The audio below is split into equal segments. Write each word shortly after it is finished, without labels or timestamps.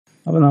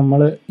അപ്പോൾ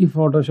നമ്മൾ ഈ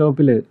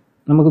ഫോട്ടോഷോപ്പിൽ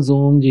നമുക്ക്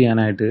സൂം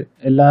ചെയ്യാനായിട്ട്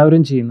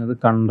എല്ലാവരും ചെയ്യുന്നത്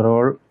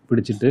കൺട്രോൾ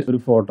പിടിച്ചിട്ട് ഒരു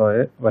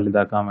ഫോട്ടോയെ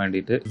വലുതാക്കാൻ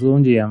വേണ്ടിയിട്ട് സൂം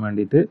ചെയ്യാൻ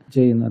വേണ്ടിയിട്ട്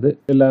ചെയ്യുന്നത്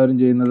എല്ലാവരും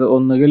ചെയ്യുന്നത്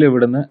ഒന്നുകിൽ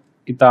ഇവിടുന്ന്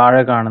ഈ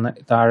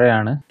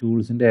താഴെയാണ്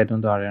ടൂൾസിന്റെ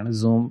ഏറ്റവും താഴെയാണ്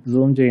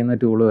സൂം ചെയ്യുന്ന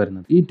ടൂള്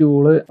വരുന്നത്. ഈ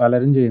ടൂള്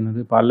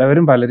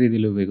പലരും പല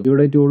രീതിയിൽ ഉപയോഗിക്കും.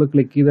 ഇവിടെ ടൂള്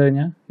ക്ലിക്ക് ചെയ്ത്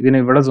കഴിഞ്ഞാൽ ഇതിനെ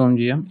ഇവിടെ സൂം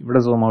ചെയ്യാം,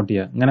 ഇവിടെ സൂം ഔട്ട്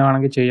ചെയ്യാം. ഇങ്ങനെ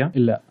വേണമെങ്കിൽ ചെയ്യാം.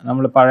 ഇല്ല,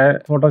 നമ്മൾ പഴയ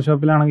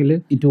ഫോട്ടോഷോപ്പിലാണെങ്കിൽ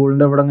ഈ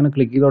ടൂളിന്റെ ഇവിടെ ഇങ്ങനെ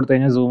ക്ലിക്ക് ചെയ്ത് കൊടുത്തു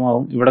കഴിഞ്ഞാൽ സൂം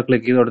ആവും, ഇവിടെ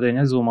ക്ലിക്ക് ചെയ്ത് കൊടുത്തു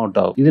കഴിഞ്ഞാൽ സൂം ഔട്ട്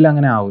ആവും.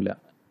 ഇതിലങ്ങനെ ആവില്ല.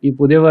 ഈ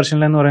പുതിയ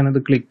വെർഷനിൽ എന്ന് പറയുന്നത്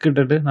ക്ലിക്ക്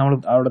ഇട്ടിട്ട് നമ്മൾ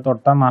അവിടെ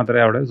തൊട്ടാൽ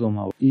മാത്രമേ അവിടെ സൂം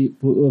ആവും. ഈ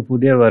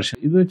പുതിയ വെർഷൻ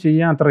ഇത്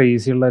ചെയ്യാൻ അത്ര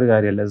ഈസി ഉള്ള ഒരു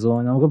കാര്യമല്ല. സൂം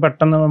നമുക്ക്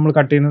പെട്ടെന്ന് നമ്മൾ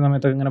കട്ട് ചെയ്യുന്ന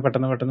സമയത്തൊക്കെ ഇങ്ങനെ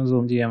പെട്ടെന്ന്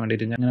സൂം ചെയ്യാൻ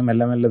വേണ്ടിയിട്ട് ഇങ്ങനെ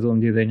മെല്ലെ സൂം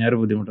ചെയ്ത് കഴിഞ്ഞാൽ ഒരു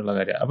ബുദ്ധിമുട്ടുള്ള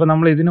കാര്യമാണ്. അപ്പോൾ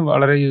നമ്മൾ ഇതിന്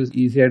വളരെ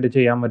ഈസി ആയിട്ട്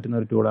ചെയ്യാൻ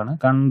പറ്റുന്ന ഒരു ടൂളാണ്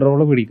കൺട്രോൾ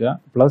പിടിക്കുക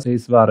പ്ലസ്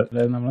സ്പേസ് ബാർ.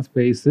 അതായത് നമ്മൾ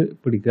സ്പേസ്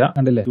പിടിക്കുക,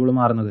 കണ്ടില്ലേ ടൂൾ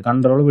മാറുന്നത്.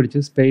 കൺട്രോൾ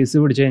പിടിച്ച് സ്പേസ്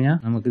പിടിച്ചു കഴിഞ്ഞാൽ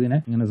നമുക്ക് ഇതിനെ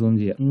ഇങ്ങനെ സൂം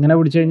ചെയ്യാം. ഇങ്ങനെ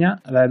പിടിച്ചു കഴിഞ്ഞാൽ,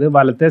 അതായത്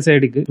വലത്തെ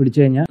സൈഡിലേക്ക്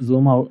പിടിച്ചു കഴിഞ്ഞാൽ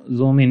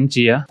സൂം ഇൻ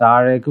ചെയ്യുക.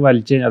 താഴേക്ക്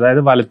വലിച്ചു കഴിഞ്ഞാൽ,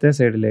 അതായത് വലത്തെ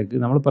സൈഡിലേക്ക്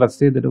നമ്മൾ പ്രസ്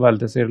ചെയ്തിട്ട്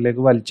വലത്തെ സൈഡിലേക്ക്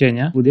വലിച്ചു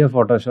കഴിഞ്ഞാൽ പുതിയ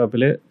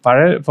ഫോട്ടോഷോപ്പിൽ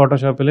പഴയ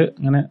ഫോട്ടോഷോപ്പിൽ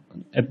ഇങ്ങനെ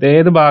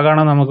ഏത്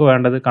ഭാഗമാണോ നമുക്ക്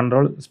വേണ്ടത്,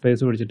 കൺട്രോൾ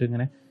സ്പേസ് പിടിച്ചിട്ട്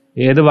ഇങ്ങനെ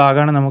ഏത്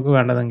ഭാഗമാണ് നമുക്ക്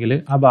വേണ്ടതെങ്കിൽ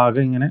ആ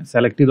ഭാഗം ഇങ്ങനെ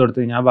സെലക്ട് ചെയ്ത് കൊടുത്തു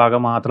കഴിഞ്ഞാൽ ആ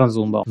ഭാഗം മാത്രം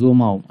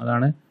സൂം ആവും.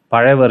 അതാണ്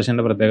പഴയ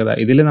വെർഷന്റെ പ്രത്യേകത.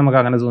 ഇതിൽ നമുക്ക്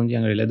അങ്ങനെ സൂം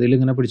ചെയ്യാൻ കഴിയില്ല. ഇതിൽ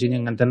ഇങ്ങനെ പിടിച്ച്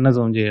കഴിഞ്ഞാൽ ഇങ്ങനെ തന്നെ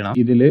സൂം ചെയ്യണം.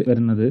 ഇതിൽ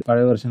വരുന്നത്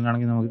പഴയ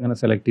വെർഷനിലാണെങ്കിൽ നമുക്ക് ഇങ്ങനെ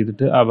സെലക്ട്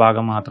ചെയ്തിട്ട് ആ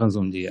ഭാഗം മാത്രം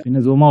സൂം ചെയ്യാം.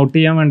 പിന്നെ സൂം ഔട്ട്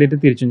ചെയ്യാൻ വേണ്ടിയിട്ട്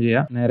തിരിച്ചും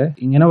ചെയ്യാം. നേരെ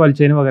ഇങ്ങനെ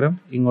വലിച്ചതിന് പകരം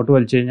ഇങ്ങോട്ട്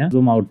വലിച്ചു കഴിഞ്ഞാൽ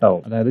സൂം ഔട്ട്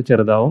ആവും, അതായത്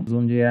ചെറുതാവും.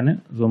 സൂം ചെയ്യാൻ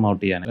സൂം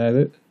ഔട്ട് ചെയ്യാൻ,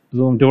 അതായത്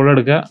സൂം ടൂൾ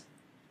എടുക്കുക,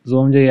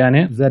 സൂം ചെയ്യാൻ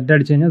സെഡ്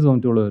അടിച്ചു കഴിഞ്ഞാൽ സൂം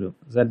ടൂൾ വരും.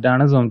 സെഡ്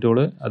ആണ് സൂം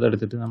ടൂള്.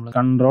 അതെടുത്തിട്ട് നമ്മൾ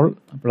കൺട്രോൾ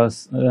പ്ലസ്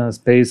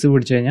സ്പേസ്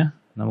പിടിച്ചു കഴിഞ്ഞാൽ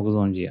നമുക്ക്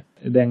സൂം ചെയ്യാം.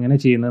 ഇതെങ്ങനെ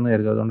ചെയ്യുന്നതെന്ന്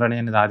കരുതും. അതുകൊണ്ടാണ്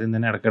ഞാൻ ഇത് ആദ്യം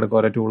തന്നെ ഇടയ്ക്കിടയ്ക്ക്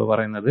ഓരോ ടൂള്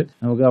പറയുന്നത്.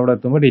 നമുക്ക് അവിടെ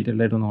എത്തുമ്പോൾ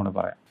ഡീറ്റെയിൽ ആയിട്ട് ഒന്നും കൂടെ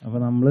പറയാം.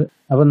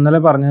 അപ്പോൾ ഇന്നലെ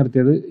പറഞ്ഞു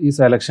നിർത്തിയത് ഈ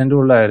സെലക്ഷൻ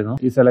ടൂളിലായിരുന്നു.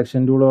 ഈ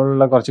സെലക്ഷൻ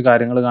ടൂളുകളുള്ള കുറച്ച്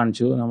കാര്യങ്ങൾ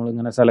കാണിച്ചു.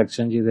 നമ്മളിങ്ങനെ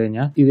സെലക്ഷൻ ചെയ്ത്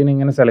കഴിഞ്ഞാൽ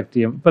ഇതിനിങ്ങനെ സെലക്ട്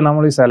ചെയ്യും. ഇപ്പം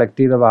നമ്മൾ ഈ സെലക്ട്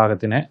ചെയ്ത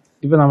ഭാഗത്തിനെ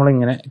ഇപ്പം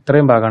നമ്മളിങ്ങനെ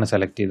ഇത്രയും ഭാഗമാണ്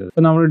സെലക്ട് ചെയ്തത്.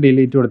 ഇപ്പം നമ്മൾ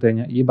ഡിലീറ്റ് കൊടുത്തു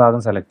കഴിഞ്ഞാൽ ഈ ഭാഗം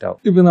സെലക്ട് ആവും.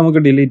 ഇപ്പം നമുക്ക്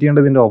ഡിലീറ്റ്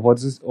ചെയ്യേണ്ടത് ഇതിൻ്റെ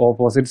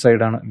ഓപ്പോസിറ്റ്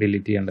സൈഡാണ്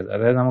ഡിലീറ്റ് ചെയ്യേണ്ടത്.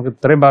 അതായത് നമുക്ക്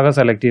ഇത്രയും ഭാഗം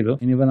സെലക്ട് ചെയ്തു.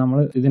 ഇനിയിപ്പോൾ നമ്മൾ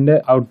ഇതിൻ്റെ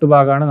ഔട്ട്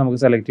ഭാഗമാണ് നമുക്ക്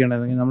സെലക്ട്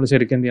ചെയ്യേണ്ടതെങ്കിൽ നമ്മൾ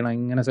ശരിക്കും എന്ത് ചെയ്യണം,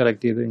 ഇങ്ങനെ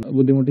സെലക്ട് ചെയ്ത്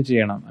ബുദ്ധിമുട്ട്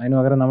ചെയ്യണം. അതിന്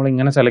പകരം നമ്മൾ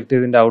ഇങ്ങനെ സെലക്ട്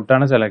ചെയ്തതിൻ്റെ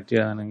ഔട്ടാണ് സെലക്ട്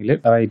ചെയ്യുകയാണെങ്കിൽ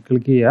റൈറ്റ്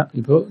ക്ലിക്ക് ചെയ്യുക.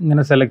 ഇപ്പോൾ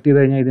ഇങ്ങനെ സെലക്ട് ചെയ്ത്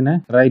കഴിഞ്ഞാൽ ഇതിനെ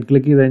റൈറ്റ്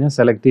ക്ലിക്ക് ചെയ്ത് കഴിഞ്ഞാൽ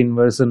സെലക്ട്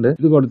ഇൻവേഴ്സ് ഉണ്ട്.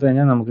 ഇത് കൊടുത്തു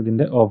കഴിഞ്ഞാൽ നമുക്ക്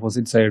ഇതിൻ്റെ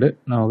ഓപ്പോസിറ്റ് സൈഡ്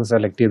നമുക്ക്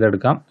സെലക്ട്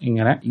ചെയ്തെടുക്കാം.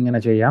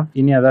 ഇങ്ങനെ ചെയ്യാം.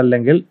 ഇനി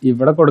അതല്ലെങ്കിൽ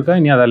ഇവിടെ കൊടുക്കാം.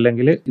 ഇനി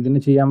അതല്ലെങ്കിൽ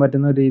ഇതിന് ചെയ്യാൻ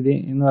പറ്റുന്ന രീതി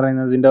എന്ന് പറയുന്നത്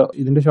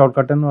ഇതിന്റെ ഷോർട്ട്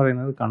കട്ട് എന്ന്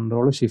പറയുന്നത്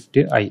കൺട്രോൾ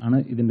ഷിഫ്റ്റ് ഐ ആണ്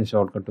ഇതിന്റെ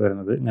ഷോർട്ട് കട്ട്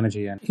വരുന്നത്. ഇങ്ങനെ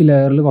ചെയ്യാൻ ഈ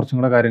ലെയറിൽ കുറച്ചും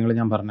കൂടെ കാര്യങ്ങൾ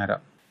ഞാൻ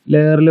പറഞ്ഞുതരാം.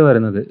 ലെയറിൽ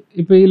വരുന്നത്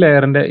ഇപ്പോൾ ഈ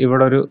ലെയറിന്റെ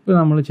ഇവിടെ ഇപ്പോൾ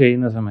നമ്മൾ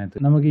ചെയ്യുന്ന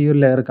സമയത്ത് നമുക്ക് ഈ ഒരു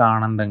ലെയർ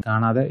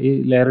കാണാതെ ഈ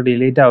ലെയർ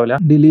ഡിലീറ്റ് ആവില്ല.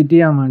 ഡിലീറ്റ്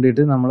ചെയ്യാൻ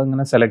വേണ്ടിയിട്ട് നമ്മൾ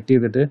ഇങ്ങനെ സെലക്ട്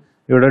ചെയ്തിട്ട്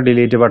ഇവിടെ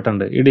ഡിലീറ്റ് ബട്ടൺ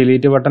ഉണ്ട്. ഈ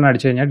ഡിലീറ്റ് ബട്ടൺ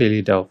അടിച്ചു കഴിഞ്ഞാൽ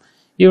ഡിലീറ്റ് ആവും.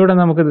 ഇവിടെ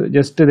നമുക്ക്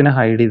ജസ്റ്റ് ഇതിനെ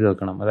ഹൈഡ് ചെയ്ത്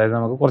വെക്കണം. അതായത്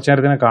നമുക്ക് കുറച്ച്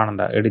നേരത്തിനെ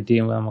കാണണ്ട. എഡിറ്റ്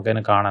ചെയ്യുമ്പോൾ നമുക്ക്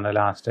അതിനെ കാണണ്ട.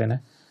 ലാസ്റ്റ് അതിനെ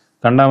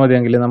കണ്ടാൽ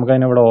മതിയെങ്കിൽ നമുക്ക്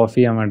അതിനെ ഇവിടെ ഓഫ്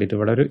ചെയ്യാൻ വേണ്ടിയിട്ട്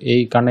ഇവിടെ ഒരു ഈ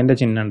കണ്ണിൻ്റെ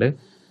ചിഹ്നമുണ്ട്.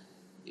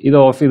 ഇത്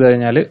ഓഫ് ചെയ്ത്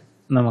കഴിഞ്ഞാൽ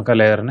നമുക്ക് ആ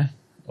ലെയറിനെ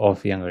ഓഫ്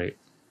ചെയ്യാൻ കഴിയും.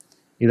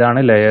 ഇതാണ്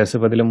ലെയേഴ്സ്.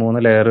 ഇപ്പോൾ ഇതിൽ 3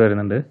 ലെയർ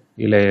വരുന്നുണ്ട്.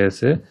 ഈ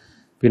ലെയേഴ്സ്,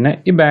 പിന്നെ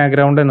ഈ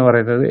ബാക്ക്ഗ്രൗണ്ട് എന്ന്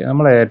പറയുന്നത്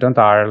നമ്മൾ ഏറ്റവും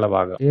താഴെയുള്ള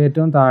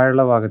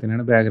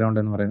ഭാഗത്തിനാണ് ബാക്ക്ഗ്രൗണ്ട്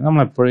എന്ന് പറയുന്നത്.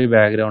 നമ്മളെപ്പോഴും ഈ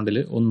ബാക്ക്ഗ്രൗണ്ടിൽ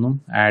ഒന്നും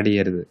ആഡ്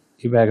ചെയ്യരുത്.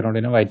 ഈ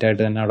ബാക്ക്ഗ്രൗണ്ടിനെ വൈറ്റ്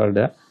ആയിട്ട് തന്നെ അവിടെ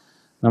ഇടുക.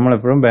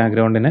 നമ്മളെപ്പോഴും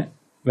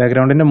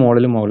ബാക്ക്ഗ്രൗണ്ടിൻ്റെ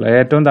മുകളിൽ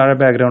ഏറ്റവും താഴെ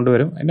ബാക്ക്ഗ്രൗണ്ട്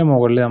വരും. അതിൻ്റെ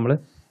മുകളിൽ നമ്മൾ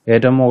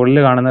ഏറ്റവും മുകളിൽ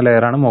കാണുന്ന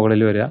ലെയറാണ്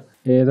മുകളിൽ വരിക.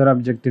 ഏതൊരു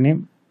ഒബ്ജക്റ്റിനെയും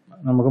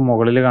നമുക്ക്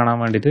മുകളിൽ കാണാൻ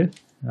വേണ്ടിയിട്ട്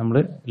നമ്മൾ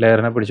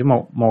ലെയറിനെ പിടിച്ച്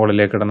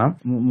മുകളിലേക്ക് ഇടണം.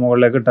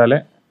 മുകളിലേക്ക് ഇട്ടാലേ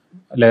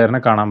ലെയറിനെ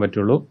കാണാൻ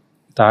പറ്റുള്ളൂ.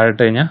 താഴെ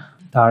ഇട്ട് കഴിഞ്ഞാൽ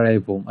താഴെയായി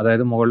പോകും.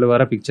 അതായത് മുകളിൽ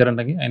വേറെ പിക്ചർ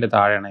ഉണ്ടെങ്കിൽ അതിൻ്റെ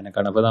താഴെയാണ് അതിനെ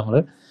കാണുക. അപ്പോൾ നമ്മൾ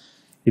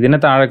ഇതിനെ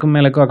താഴേക്കും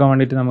മേലേക്കും ആക്കാൻ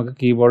വേണ്ടിയിട്ട് നമുക്ക്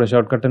കീബോർഡ്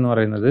ഷോർട്ട് കട്ട് എന്ന്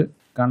പറയുന്നത്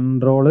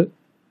കൺട്രോള്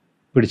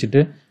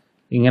പിടിച്ചിട്ട്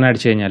ഇങ്ങനെ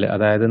അടിച്ചു കഴിഞ്ഞാൽ,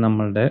 അതായത്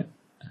നമ്മളുടെ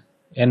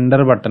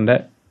എൻ്റർ ബട്ടൻ്റെ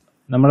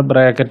നമ്മൾ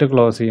ബ്രാക്കറ്റ്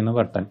ക്ലോസ് ചെയ്യുന്ന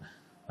ബട്ടൺ,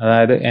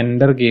 അതായത്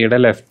എൻ്റർ കീയുടെ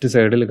ലെഫ്റ്റ്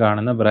സൈഡിൽ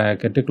കാണുന്ന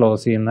ബ്രാക്കറ്റ്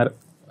ക്ലോസ് ചെയ്യുന്ന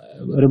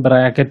ഒരു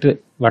ബ്രാക്കറ്റ്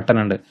ബട്ടൺ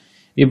ഉണ്ട്.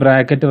 ഈ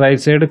ബ്രാക്കറ്റ്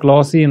റൈറ്റ് സൈഡ്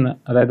ക്ലോസ് ചെയ്യുന്ന,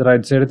 അതായത്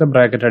റൈറ്റ് സൈഡത്തെ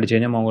ബ്രാക്കറ്റ് അടിച്ചു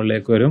കഴിഞ്ഞാൽ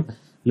മുകളിലേക്ക് വരും.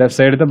 ലെഫ്റ്റ്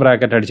സൈഡത്തെ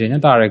ബ്രാക്കറ്റ് അടിച്ചു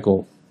കഴിഞ്ഞാൽ താഴേക്ക്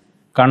പോകും.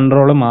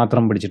 കൺട്രോൾ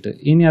മാത്രം പിടിച്ചിട്ട്.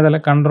 ഇനി അതല്ല,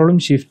 കൺട്രോളും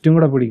ഷിഫ്റ്റും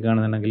കൂടെ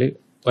പിടിക്കുകയാണെന്നുണ്ടെങ്കിൽ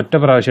ഒറ്റ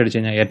പ്രാവശ്യം അടിച്ചു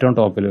കഴിഞ്ഞാൽ ഏറ്റവും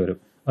ടോപ്പിൽ വരും.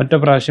 ഒറ്റ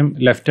പ്രാവശ്യം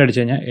ലെഫ്റ്റ്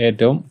അടിച്ചു കഴിഞ്ഞാൽ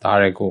ഏറ്റവും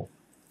താഴേക്ക് പോകും.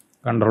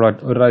 കൺട്രോൾ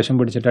ഒരു പ്രാവശ്യം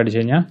പിടിച്ചിട്ട് അടിച്ചു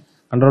കഴിഞ്ഞാൽ,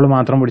 കൺട്രോൾ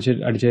മാത്രം പിടിച്ച്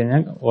അടിച്ചു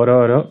കഴിഞ്ഞാൽ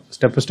ഓരോ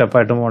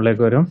സ്റ്റെപ്പായിട്ട്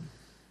മുകളിലേക്ക് വരും.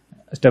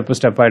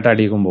 സ്റ്റെപ്പായിട്ട്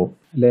അടിക്കും പോകും.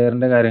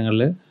 ലെയറിൻ്റെ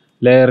കാര്യങ്ങളിൽ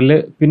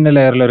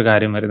ലെയറിലൊരു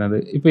കാര്യം വരുന്നത്,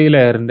 ഇപ്പോൾ ഈ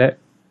ലെയറിൻ്റെ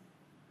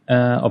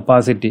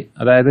ഒപ്പാസിറ്റി,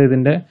 അതായത്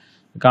ഇതിൻ്റെ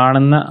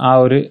കാണുന്ന ആ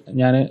ഒരു,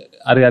 ഞാൻ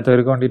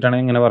അറിയാത്തവർക്ക് വേണ്ടിയിട്ടാണ്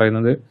ഇങ്ങനെ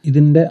പറയുന്നത്,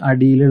 ഇതിൻ്റെ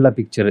അടിയിലുള്ള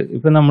പിക്ചർ.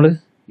 ഇപ്പം നമ്മൾ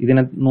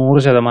ഇതിനെ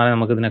 100%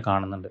 നമുക്കിതിനെ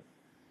കാണുന്നുണ്ട്.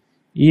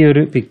 ഈ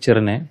ഒരു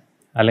പിക്ചറിനെ,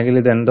 അല്ലെങ്കിൽ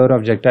ഇത് എന്തോ ഒരു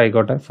ഒബ്ജക്റ്റ്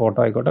ആയിക്കോട്ടെ, ഫോട്ടോ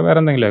ആയിക്കോട്ടെ, വേറെ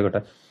എന്തെങ്കിലും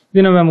ആയിക്കോട്ടെ,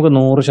 ഇതിനെ നമുക്ക്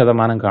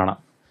 100% കാണാം.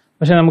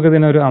 പക്ഷേ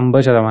നമുക്കിതിനൊരു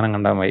 50%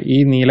 കണ്ടാൽ മതി. ഈ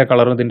നീല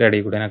കളറും ഇതിൻ്റെ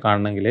അടിയിൽ കൂടെ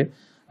കാണണമെങ്കിൽ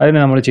അതിന്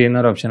നമ്മൾ ചെയ്യുന്ന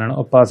ഒരു ഓപ്ഷനാണ്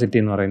ഒപ്പാസിറ്റി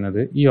എന്ന്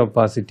പറയുന്നത്. ഈ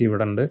ഒപ്പാസിറ്റി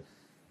ഇവിടെ ഉണ്ട്.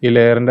 ഈ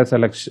ലെയറിനെ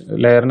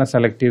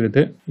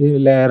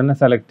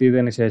സെലക്ട്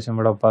ചെയ്തതിന് ശേഷം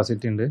ഇവിടെ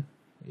ഒപ്പാസിറ്റി ഉണ്ട്.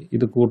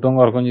 ഇത് കൂട്ടവും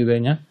കുറക്കും ചെയ്ത്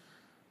കഴിഞ്ഞാൽ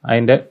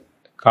അതിൻ്റെ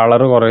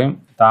കളറ് കുറയും,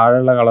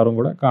 താഴെയുള്ള കളറും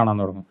കൂടെ കാണാൻ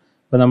തുടങ്ങും.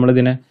 അപ്പോൾ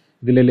നമ്മളിതിനെ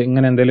ഇതിൽ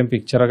ഇങ്ങനെ എന്തെങ്കിലും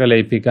പിക്ചറൊക്കെ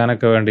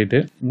ലയിപ്പിക്കാനൊക്കെ വേണ്ടിയിട്ട്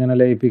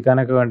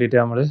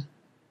നമ്മൾ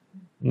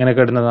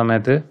ഇങ്ങനെയൊക്കെ ഇടുന്ന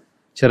സമയത്ത്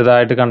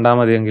ചെറുതായിട്ട് കണ്ടാൽ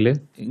മതിയെങ്കിൽ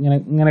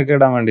ഇങ്ങനെയൊക്കെ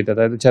ഇടാൻ വേണ്ടിയിട്ട്,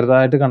 അതായത്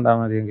ചെറുതായിട്ട് കണ്ടാൽ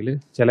മതിയെങ്കിൽ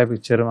ചില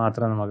പിക്ചർ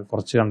മാത്രം നമുക്ക്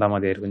കുറച്ച് കണ്ടാൽ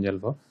മതിയായിരിക്കും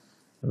ചിലപ്പോൾ.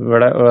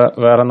 ഇവിടെ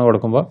വേറെ ഒന്ന്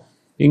കൊടുക്കുമ്പോൾ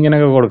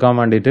ഇങ്ങനെയൊക്കെ കൊടുക്കാൻ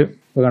വേണ്ടിയിട്ട്,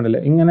 ഇപ്പോൾ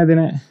കണ്ടില്ലേ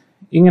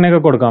ഇങ്ങനെയൊക്കെ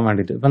കൊടുക്കാൻ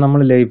വേണ്ടിയിട്ട് ഇപ്പോൾ നമ്മൾ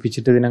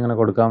ലയിപ്പിച്ചിട്ട് ഇതിനങ്ങനെ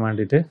കൊടുക്കാൻ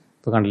വേണ്ടിയിട്ട്,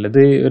 ഇപ്പോൾ കണ്ടില്ലേ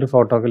ഇത് ഒരു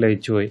ഫോട്ടോ ഒക്കെ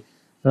ലയിച്ചു പോയി.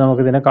 അപ്പോൾ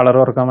നമുക്കിതിനെ കളർ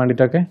കുറക്കാൻ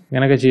വേണ്ടിയിട്ടൊക്കെ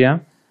ഇങ്ങനെയൊക്കെ ചെയ്യാം.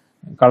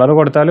 കളർ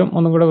കൊടുത്താലും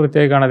ഒന്നും കൂടെ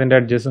വൃത്തിയായി കാണാം. അതിൻ്റെ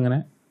അഡ്ജസ്റ്റ് ഇങ്ങനെ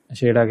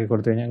ഷെയ്ഡാക്കി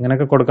കൊടുത്തു കഴിഞ്ഞാൽ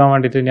ഇങ്ങനെയൊക്കെ കൊടുക്കാൻ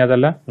വേണ്ടിയിട്ട്, ഇനി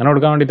അതല്ല ഇങ്ങനെ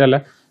കൊടുക്കാൻ വേണ്ടിയിട്ടല്ല,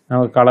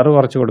 നമുക്ക് കളർ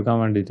കുറച്ച് കൊടുക്കാൻ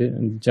വേണ്ടിയിട്ട്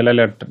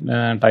ചില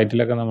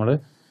ടൈറ്റിലൊക്കെ നമ്മൾ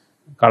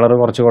കളർ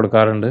കുറച്ച്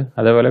കൊടുക്കാറുണ്ട്.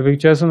 അതേപോലെ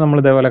പിക്ചേഴ്സും നമ്മൾ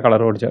ഇതേപോലെ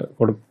കളർ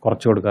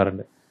കുറച്ച്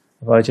കൊടുക്കാറുണ്ട്.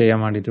 അപ്പോൾ അത് ചെയ്യാൻ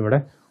വേണ്ടിയിട്ട് ഇവിടെ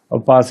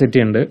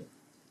ഒപ്പാസിറ്റി ഉണ്ട്.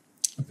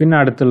 പിന്നെ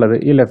അടുത്തുള്ളത്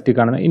ഈ ലെഫ്റ്റിൽ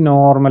കാണുന്ന ഈ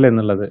നോർമൽ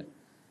എന്നുള്ളത്,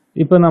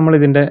 ഇപ്പോൾ നമ്മൾ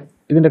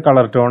ഇതിൻ്റെ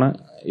കളർ ടോണ്,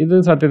 ഇത്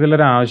സത്യത്തിൽ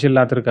ഒരു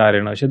ആവശ്യമില്ലാത്തൊരു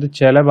കാര്യമാണ്. പക്ഷെ ഇത്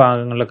ചില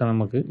ഭാഗങ്ങളിലൊക്കെ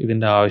നമുക്ക്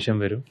ഇതിൻ്റെ ആവശ്യം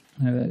വരും.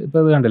 ഇപ്പോൾ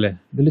ഇത് കണ്ടില്ലേ,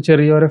 ഇതിൽ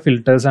ചെറിയോരോ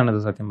ഫിൽറ്റേഴ്സാണ് ഇത്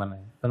സത്യം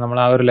പറഞ്ഞത്. ഇപ്പോൾ നമ്മൾ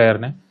ആ ഒരു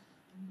ലെയറിനെ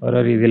ഓരോ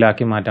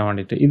രീതിയിലാക്കി മാറ്റാൻ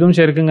വേണ്ടിയിട്ട് ഇതും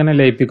ശരിക്കും ഇങ്ങനെ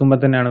ലയിപ്പിക്കുമ്പോൾ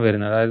തന്നെയാണ്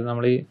വരുന്നത്. അതായത്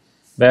നമ്മൾ ഈ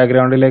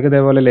ബാക്ക്ഗ്രൗണ്ടിലേക്ക്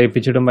ഇതേപോലെ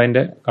ലയിപ്പിച്ചിടുമ്പോൾ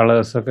അതിൻ്റെ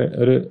കളേഴ്സൊക്കെ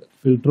ഒരു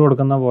ഫിൽറ്റർ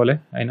കൊടുക്കുന്ന പോലെ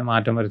അതിനെ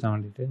മാറ്റം വരുത്താൻ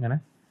വേണ്ടിയിട്ട്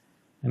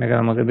ഇങ്ങനെയൊക്കെ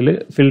നമുക്ക് ഇതിൽ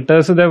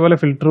ഫിൽറ്റേഴ്സ് ഇതേപോലെ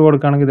ഫിൽറ്റർ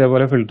കൊടുക്കുകയാണെങ്കിൽ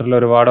ഇതേപോലെ ഫിൽറ്ററിൽ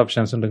ഒരുപാട്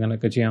ഓപ്ഷൻസ് ഉണ്ട്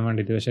ഇങ്ങനെയൊക്കെ ചെയ്യാൻ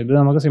വേണ്ടിയിട്ട്. പക്ഷേ ഇത്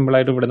നമുക്ക്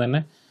സിമ്പിളായിട്ട് ഇവിടെ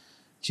തന്നെ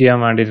ചെയ്യാൻ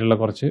വേണ്ടിയിട്ടുള്ള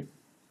കുറച്ച്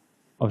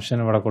ഓപ്ഷൻ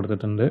ഇവിടെ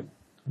കൊടുത്തിട്ടുണ്ട്.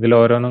 ഇതിൽ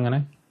ഓരോന്നും ഇങ്ങനെ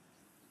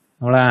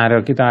നമ്മൾ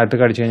ആരോക്കി താഴത്ത്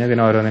കടിച്ചു കഴിഞ്ഞാൽ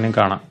ഇതിന് ഓരോന്നിനും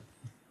കാണാം.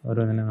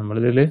 ഓരോന്നിനും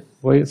നമ്മളിതിൽ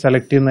പോയി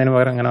സെലക്ട് ചെയ്യുന്നതിന്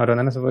പകരം ഇങ്ങനെ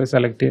ഓരോന്നിനെ പോയി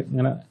സെലക്ട്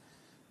ഇങ്ങനെ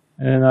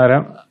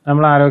പകരം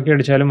നമ്മൾ ആരോക്കി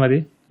അടിച്ചാലും മതി,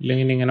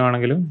 ഇല്ലെങ്കിൽ ഇങ്ങനെ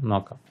വേണമെങ്കിലും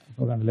നോക്കാം.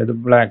 ഇപ്പോൾ കണ്ടില്ല, ഇത്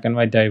ബ്ലാക്ക് ആൻഡ്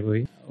വൈറ്റ്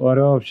ആയിപ്പോയി.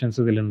 ഓരോ ഓപ്ഷൻസ്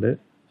ഇതിലുണ്ട്,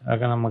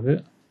 അതൊക്കെ നമുക്ക്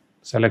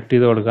സെലക്ട്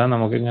ചെയ്ത് കൊടുക്കാം.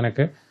 നമുക്ക്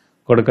ഇങ്ങനെയൊക്കെ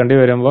കൊടുക്കേണ്ടി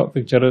വരുമ്പോൾ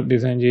പിക്ചർ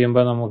ഡിസൈൻ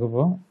ചെയ്യുമ്പോൾ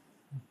നമുക്കിപ്പോൾ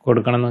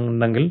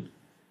കൊടുക്കണമെന്നുണ്ടെങ്കിൽ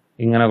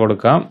ഇങ്ങനെ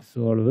കൊടുക്കാം.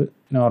 സോൾവ്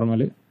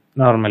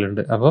നോർമൽ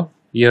ഉണ്ട്. അപ്പോൾ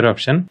ഈ ഒരു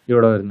ഓപ്ഷൻ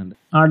ഇവിടെ വരുന്നുണ്ട്.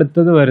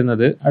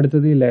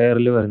 അടുത്തത് ഈ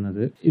ലെയറിൽ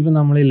വരുന്നത്, ഇപ്പം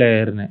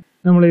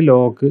നമ്മൾ ഈ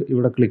ലോക്ക്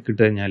ഇവിടെ ക്ലിക്ക്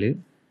ഇട്ട് കഴിഞ്ഞാൽ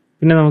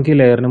പിന്നെ നമുക്ക് ഈ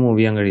ലെയറിന് മൂവ്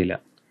ചെയ്യാൻ കഴിയില്ല.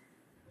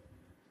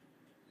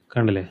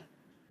 കണ്ടില്ലേ,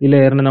 ഈ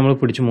ലെയറിനെ നമ്മൾ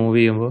പിടിച്ച് മൂവ്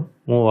ചെയ്യുമ്പോൾ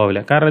മൂവ്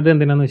ആവില്ല. കാരണം ഇത്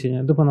എന്തിനാണെന്ന് വെച്ച്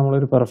കഴിഞ്ഞാൽ ഇതിപ്പോൾ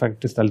നമ്മളൊരു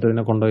പെർഫെക്റ്റ് സ്ഥലത്ത്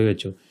ഇതിനെ കൊണ്ടുപോയി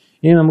വെച്ചു.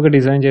 ഇനി നമുക്ക്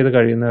ഡിസൈൻ ചെയ്ത്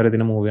കഴിയുന്നവരെ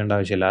ഇതിന് മൂവ് ചെയ്യേണ്ട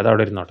ആവശ്യമില്ല, അത്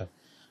അവിടെ ഇരുന്നോട്ടെ.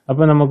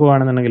 അപ്പോൾ നമുക്ക്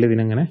വേണമെന്നുണ്ടെങ്കിൽ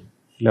ഇതിനിങ്ങനെ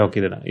ലോക്ക്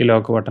ചെയ്തിടാം. ഈ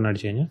ലോക്ക് ബട്ടൺ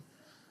അടിച്ച് കഴിഞ്ഞാൽ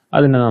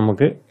അതിനെ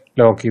നമുക്ക്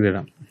ലോക്ക്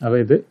ചെയ്തിടാം. അപ്പോൾ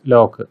ഇത്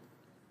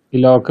ഈ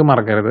ലോക്ക്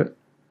മറക്കരുത്,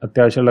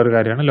 അത്യാവശ്യമുള്ളൊരു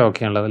കാര്യമാണ് ലോക്ക്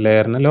ചെയ്യാനുള്ളത്,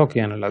 ലെയറിനെ ലോക്ക്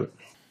ചെയ്യാനുള്ളത്.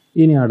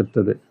 ഇനി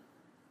അടുത്തത്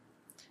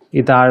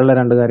ഈ താഴെയുള്ള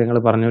രണ്ട് കാര്യങ്ങൾ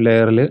പറഞ്ഞു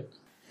ലെയറിൽ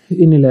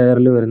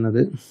വരുന്നത്,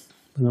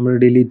 നമ്മൾ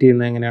ഡിലീറ്റ്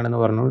ചെയ്യുന്നത് എങ്ങനെയാണെന്ന്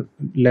പറഞ്ഞു.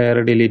 ലെയർ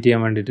ഡിലീറ്റ്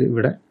ചെയ്യാൻ വേണ്ടിയിട്ട്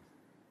ഇവിടെ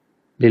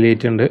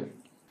ഡിലീറ്റ്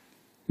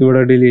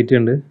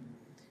ഉണ്ട്.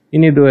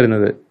 ഇനി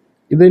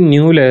ഇത്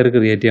ന്യൂ ലെയർ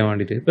ക്രിയേറ്റ് ചെയ്യാൻ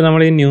വേണ്ടിയിട്ട്, ഇപ്പോൾ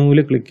നമ്മൾ ഈ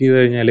ന്യൂവിൽ ക്ലിക്ക് ചെയ്ത്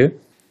കഴിഞ്ഞാൽ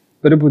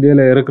ഒരു പുതിയ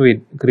ലെയർ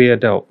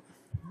ക്രിയേറ്റ് ആവും.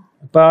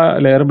 ഇപ്പോൾ ആ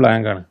ലെയർ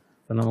ബ്ലാങ്ക് ആണ്.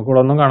 അപ്പോൾ നമുക്കിവിടെ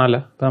ഒന്നും കാണാനില്ല.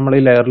 ഇപ്പോൾ നമ്മൾ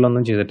ഈ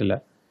ലെയറിലൊന്നും ചെയ്തിട്ടില്ല.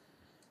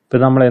 ഇപ്പോൾ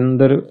നമ്മൾ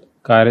എന്തൊരു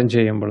കാര്യം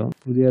ചെയ്യുമ്പോഴും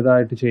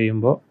പുതിയതായിട്ട്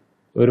ചെയ്യുമ്പോൾ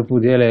ഒരു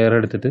പുതിയ ലെയർ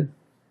എടുത്തിട്ട്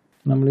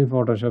നമ്മൾ ഈ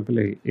ഫോട്ടോഷോപ്പിൽ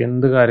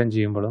എന്ത് കാര്യം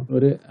ചെയ്യുമ്പോഴും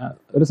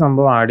ഒരു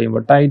സംഭവം ആഡ്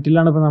ചെയ്യുമ്പോൾ,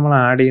 ടൈറ്റിലാണ് ഇപ്പോൾ നമ്മൾ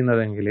ആഡ്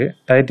ചെയ്യുന്നതെങ്കിൽ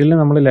ടൈറ്റിലിൽ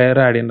നമ്മൾ ലെയർ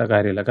ആഡ് ചെയ്യേണ്ട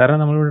കാര്യമില്ല. കാരണം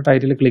നമ്മളിവിടെ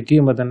ടൈറ്റിൽ ക്ലിക്ക്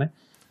ചെയ്യുമ്പോൾ തന്നെ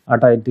ആ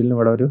ടൈറ്റിലിന്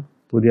ഇവിടെ ഒരു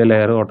പുതിയ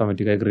ലെയർ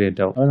ഓട്ടോമാറ്റിക്കായി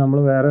ക്രിയേറ്റ് ആവും. അത് നമ്മൾ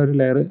വേറെ ഒരു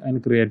ലെയർ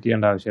അതിന് ക്രിയേറ്റ്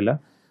ചെയ്യേണ്ട ആവശ്യമില്ല.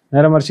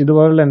 നേരെ മറിച്ച്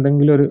ഇതുപോലുള്ള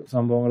എന്തെങ്കിലും ഒരു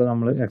സംഭവങ്ങൾ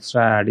നമ്മൾ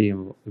എക്സ്ട്രാ ആഡ്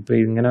ചെയ്യുമ്പോൾ, ഇപ്പോൾ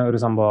ഇങ്ങനെ ഒരു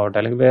സംഭവം ആവട്ടെ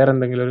അല്ലെങ്കിൽ വേറെ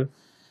എന്തെങ്കിലും ഒരു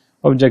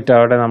ഒബ്ജക്റ്റ്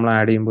ആവട്ടെ, നമ്മൾ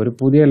ആഡ് ചെയ്യുമ്പോൾ ഒരു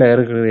പുതിയ ലെയർ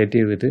ക്രിയേറ്റ്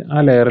ചെയ്തിട്ട്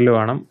ആ ലെയറിൽ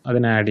വേണം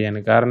അതിനെ ആഡ് ചെയ്യാൻ.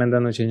 കാരണം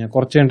എന്താണെന്ന് വെച്ച് കഴിഞ്ഞാൽ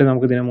കുറച്ച് കഴിഞ്ഞിട്ട്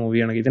നമുക്ക് ഇതിനെ മൂവ്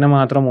ചെയ്യണമെങ്കിൽ, ഇതിനെ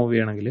മാത്രം മൂവ്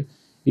ചെയ്യണമെങ്കിൽ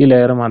ഈ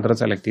ലെയർ മാത്രം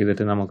സെലക്ട്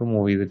ചെയ്തിട്ട് നമുക്ക്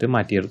മൂവ് ചെയ്തിട്ട്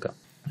മാറ്റിയെടുക്കാം.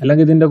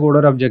 അല്ലെങ്കിൽ ഇതിൻ്റെ കൂടെ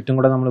ഒരു ഒബ്ജക്റ്റും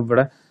കൂടെ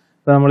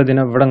ഇപ്പോൾ നമ്മൾ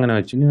ഇതിനെ ഇവിടെ ഇങ്ങനെ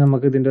വെച്ചു. ഇനി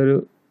നമുക്ക് ഇതിൻ്റെ ഒരു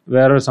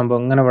വേറൊരു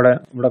സംഭവം ഇങ്ങനെ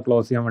ഇവിടെ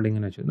ക്ലോസ് ചെയ്യാൻ വേണ്ടി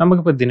ഇങ്ങനെ വെച്ചു.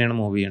 നമുക്കിപ്പോൾ ഇതിനെയാണ്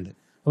മൂവ് ചെയ്യേണ്ടത്.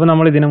 അപ്പോൾ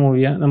നമ്മൾ ഇതിനെ മൂവ്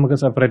ചെയ്യാം, നമുക്ക്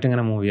സെപ്പറേറ്റ്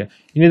ഇങ്ങനെ മൂവ് ചെയ്യാം.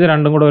 ഇനി ഇത്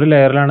രണ്ടും കൂടെ ഒരു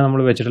ലെയറിലാണ്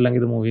നമ്മൾ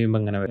വെച്ചിട്ടില്ലെങ്കിൽ ഇത് മൂവ് ചെയ്യുമ്പോൾ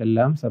ഇങ്ങനെ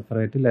എല്ലാം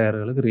സെപ്പറേറ്റ്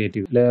ലെയറിൽ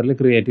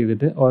ക്രിയേറ്റ്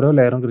ചെയ്തിട്ട് ഓരോ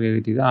ലെയറും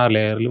ക്രിയേറ്റ് ചെയ്ത് ആ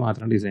ലെയറിൽ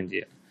മാത്രം ഡിസൈൻ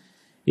ചെയ്യാം.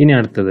 ഇനി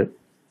അടുത്തത്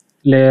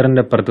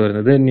ലെയറിൻ്റെ അപ്പുറത്ത്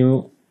വരുന്നത്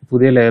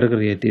പുതിയ ലെയർ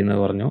ക്രിയേറ്റ്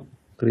ചെയ്യുന്നത് പറഞ്ഞു,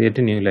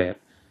 ക്രിയേറ്റ് ന്യൂ ലെയർ.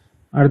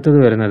 അടുത്തത്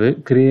വരുന്നത്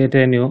ക്രിയേറ്റ്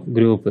എ ന്യൂ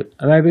ഗ്രൂപ്പ്.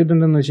 അതായത്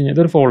ഇതെന്താണെന്ന് വെച്ച് കഴിഞ്ഞാൽ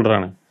ഇതൊരു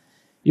ഫോൾഡറാണ്.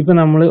 ഇപ്പോൾ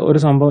നമ്മൾ ഒരു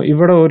സംഭവം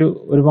ഇവിടെ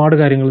ഒരുപാട്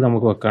കാര്യങ്ങൾ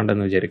നമുക്ക്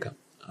വെക്കാണ്ടെന്ന് വിചാരിക്കാം.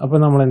 അപ്പോൾ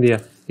നമ്മൾ എന്ത്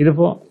ചെയ്യുക,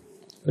 ഇതിപ്പോൾ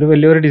ഒരു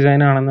വലിയൊരു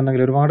ഡിസൈൻ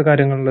ആണെന്നുണ്ടെങ്കിൽ, ഒരുപാട്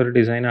കാര്യങ്ങളുള്ള ഒരു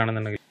ഡിസൈൻ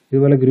ആണെന്നുണ്ടെങ്കിൽ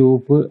ഇതുപോലെ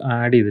ഗ്രൂപ്പ്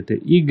ആഡ് ചെയ്തിട്ട്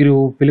ഈ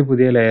ഗ്രൂപ്പിൽ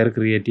പുതിയ ലെയർ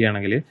ക്രിയേറ്റ്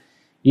ചെയ്യുകയാണെങ്കിൽ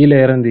ഈ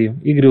ലെയർ എന്ത് ചെയ്യും,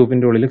 ഈ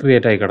ഗ്രൂപ്പിൻ്റെ ഉള്ളിൽ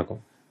ക്രിയേറ്റ് ആയി കിടക്കും.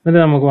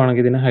 എന്നിട്ട് നമുക്ക്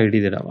വേണമെങ്കിൽ ഇതിനെ ഹൈഡ്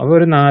ചെയ്തിടാം. അപ്പോൾ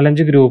ഒരു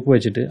 4-5 ഗ്രൂപ്പ്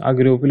വെച്ചിട്ട് ആ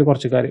ഗ്രൂപ്പിൽ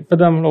കുറച്ച് കാര്യം,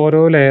 ഇപ്പോൾ നമ്മൾ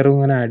ഓരോ ലെയറും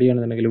ഇങ്ങനെ ആഡ്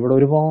ചെയ്യണമെന്നുണ്ടെങ്കിൽ ഇവിടെ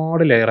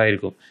ഒരുപാട് ലെയർ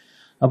ആയിരിക്കും.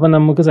 അപ്പം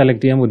നമുക്ക്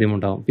സെലക്ട് ചെയ്യാൻ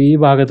ബുദ്ധിമുട്ടാകും. ഇപ്പോൾ ഈ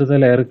ഭാഗത്തെ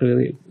ലെയർ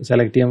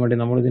സെലക്ട് ചെയ്യാൻ വേണ്ടി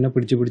നമ്മൾ ഇതിനെ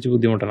പിടിച്ച്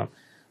ബുദ്ധിമുട്ടണം.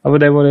 അപ്പോൾ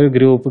ഇതേപോലെ ഒരു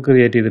ഗ്രൂപ്പ്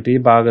ക്രിയേറ്റ് ചെയ്തിട്ട് ഈ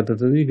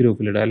ഭാഗത്തത് ഈ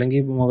ഗ്രൂപ്പിലിടുക. അല്ലെങ്കിൽ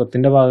ഈ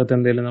മുഖത്തിൻ്റെ ഭാഗത്ത്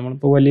എന്തെങ്കിലും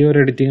നമ്മളിപ്പോൾ വലിയൊരു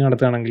എഡിറ്റിംഗ്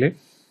നടത്തുകയാണെങ്കിൽ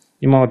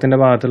ഈ മുഖത്തിൻ്റെ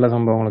ഭാഗത്തുള്ള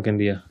സംഭവങ്ങളൊക്കെ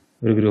എന്ത് ചെയ്യുക,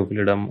 ഒരു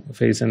ഗ്രൂപ്പിലിടാം.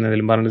 ഫേസ്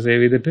എന്നതിലും പറഞ്ഞ്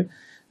സേവ് ചെയ്തിട്ട്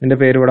ഇതിൻ്റെ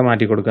പേര് ഇവിടെ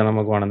മാറ്റി കൊടുക്കുക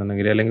നമുക്ക്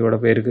വേണമെന്നുണ്ടെങ്കിൽ. അല്ലെങ്കിൽ ഇവിടെ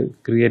പേര്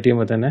ക്രിയേറ്റ്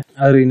ചെയ്യുമ്പോൾ തന്നെ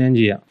അത് റീനെയിം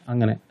ചെയ്യാം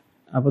അങ്ങനെ.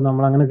 അപ്പോൾ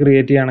നമ്മളങ്ങനെ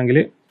ക്രിയേറ്റ് ചെയ്യുകയാണെങ്കിൽ,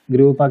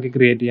 ഗ്രൂപ്പാക്കി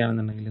ക്രിയേറ്റ്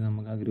ചെയ്യുകയാണെന്നുണ്ടെങ്കിൽ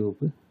നമുക്ക് ആ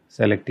ഗ്രൂപ്പ്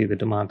സെലക്ട്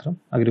ചെയ്തിട്ട് മാത്രം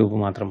ആ ഗ്രൂപ്പ്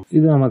മാത്രം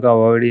ഇത് നമുക്ക്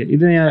അവോയ്ഡ് ചെയ്യാം.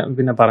 ഇത് ഞാൻ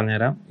പിന്നെ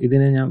പറഞ്ഞുതരാം.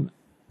 ഇതിന് ഞാൻ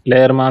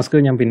ലെയർ മാസ്ക്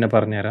ഞാൻ പിന്നെ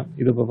പറഞ്ഞുതരാം.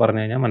 ഇതിപ്പോൾ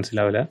പറഞ്ഞു കഴിഞ്ഞാൽ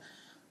മനസ്സിലാവില്ല.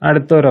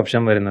 അടുത്തൊരു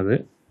ഓപ്ഷൻ വരുന്നത്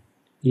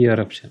ഈ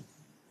ഒരു ഓപ്ഷൻ,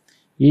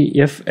 ഈ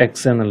FX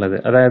എന്നുള്ളത്,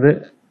 അതായത്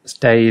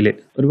സ്റ്റൈല്.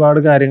 ഒരുപാട്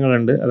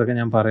കാര്യങ്ങളുണ്ട്, അതൊക്കെ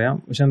ഞാൻ പറയാം.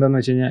 പക്ഷെ എന്താണെന്ന്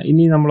വെച്ച് കഴിഞ്ഞാൽ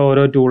ഇനി നമ്മൾ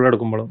ഓരോ ടൂൾ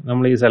എടുക്കുമ്പോഴും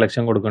നമ്മൾ ഈ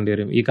സെലക്ഷൻ കൊടുക്കേണ്ടി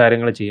വരും, ഈ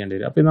കാര്യങ്ങൾ ചെയ്യേണ്ടി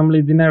വരും. അപ്പോൾ നമ്മൾ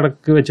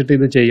ഇതിനിടക്ക് വെച്ചിട്ട്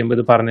ഇത് ചെയ്യുമ്പോൾ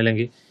ഇത്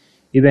പറഞ്ഞില്ലെങ്കിൽ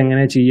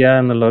ഇതെങ്ങനെ ചെയ്യുക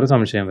എന്നുള്ളൊരു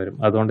സംശയം വരും.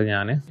 അതുകൊണ്ട്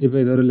ഞാൻ ഇപ്പോൾ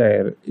ഇതൊരു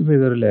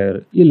ലെയർ,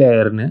 ഈ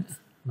ലെയറിന്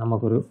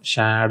നമുക്കൊരു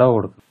ഷാഡോ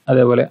കൊടുക്കും.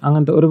 അതേപോലെ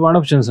അങ്ങനത്തെ ഒരുപാട്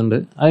ഓപ്ഷൻസ് ഉണ്ട്.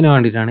 അതിന്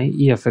വേണ്ടിയിട്ടാണ്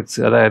ഈ FX,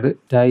 അതായത്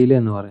സ്റ്റൈൽ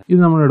എന്ന് പറയുന്നത്. ഇത്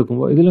നമ്മൾ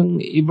എടുക്കുമ്പോൾ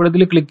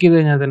ഇതിൽ ക്ലിക്ക് ചെയ്ത്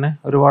കഴിഞ്ഞാൽ തന്നെ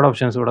ഒരുപാട്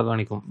ഓപ്ഷൻസ് ഇവിടെ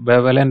കാണിക്കും.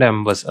 ബെവൽ ആൻഡ്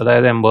എംബസ്,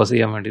 അതായത് എംബോസ്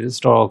ചെയ്യാൻ വേണ്ടിയിട്ട്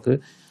സ്ട്രോക്ക്,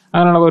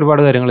 അങ്ങനെയുള്ള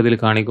ഒരുപാട് കാര്യങ്ങൾ ഇതിൽ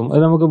കാണിക്കും.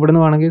 അത് നമുക്ക്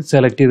ഇവിടുന്ന് വേണമെങ്കിൽ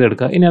സെലക്ട്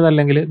ചെയ്തെടുക്കുക. ഇനി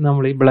അതല്ലെങ്കിൽ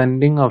നമ്മൾ ഈ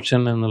ബ്ലെൻഡിങ്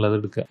ഓപ്ഷൻ എന്നുള്ളത്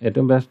എടുക്കുക.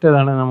 ഏറ്റവും ബെസ്റ്റ്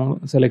ഏതാണ് നമ്മൾ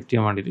സെലക്ട്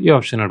ചെയ്യാൻ വേണ്ടിയിട്ട് ഈ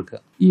ഓപ്ഷൻ എടുക്കുക.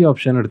 ഈ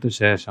ഓപ്ഷൻ എടുത്ത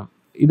ശേഷം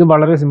ഇത്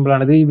വളരെ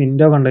സിമ്പിളാണ്. ഇത് ഈ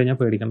വിൻഡോ കണ്ടു കഴിഞ്ഞാൽ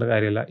പേടിക്കേണ്ട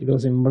കാര്യമില്ല. ഇത്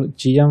സിമ്പിൾ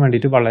ചെയ്യാൻ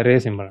വേണ്ടിയിട്ട് വളരെ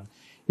സിമ്പിളാണ്.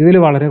 ഇതിൽ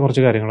വളരെ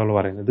കുറച്ച് കാര്യങ്ങളാണ്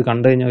പറയുന്നത്. ഇത്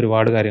കണ്ടു കഴിഞ്ഞാൽ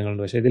ഒരുപാട്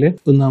കാര്യങ്ങളുണ്ട്. പക്ഷേ ഇതിൽ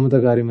ഒന്നാമത്തെ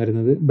കാര്യം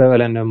വരുന്നത്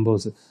ബെവൽ ആൻഡ്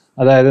എംബോസ്,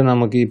 അതായത്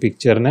നമുക്ക് ഈ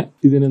പിക്ചറിനെ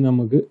ഇതിനെ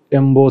നമുക്ക്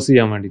എംബോസ്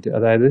ചെയ്യാൻ വേണ്ടിയിട്ട്,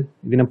 അതായത്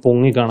ഇതിനെ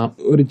പൊങ്ങി കാണാം,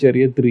 ഒരു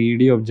ചെറിയ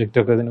 3D ഒബ്ജക്റ്റ്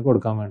ഒക്കെ ഇതിന്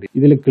കൊടുക്കാൻ വേണ്ടി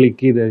ഇതിൽ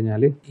ക്ലിക്ക് ചെയ്ത്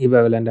കഴിഞ്ഞാൽ ഈ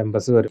ബെവൽ ആൻഡ്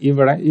എംബോസ് വരും.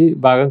 ഇവിടെ ഈ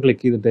ഭാഗം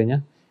ക്ലിക്ക് ചെയ്തിട്ട്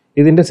കഴിഞ്ഞാൽ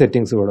ഇതിൻ്റെ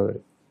സെറ്റിങ്സ് ഇവിടെ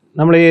വരും.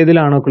 നമ്മൾ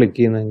ഏതിലാണോ ക്ലിക്ക്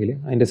ചെയ്യുന്നതെങ്കിൽ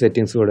അതിൻ്റെ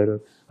സെറ്റിങ്സ് ഇവിടെ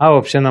വരും. ആ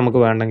ഓപ്ഷൻ നമുക്ക്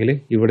വേണമെങ്കിൽ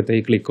ഇവിടുത്തെ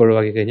ഈ ക്ലിക്ക്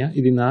ഒഴിവാക്കി കഴിഞ്ഞാൽ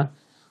ഇതിന്ന് ആ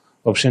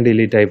ഓപ്ഷൻ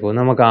ഡിലീറ്റ് ആയി പോകും.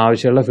 നമുക്ക്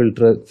ആവശ്യമുള്ള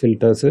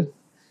ഫിൽറ്റേഴ്സ്,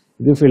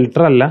 ഇത്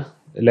ഫിൽറ്റർ അല്ല,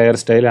 ലെയർ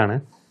സ്റ്റൈലാണ്,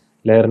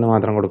 ലെയറിന്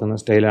മാത്രം കൊടുക്കുന്ന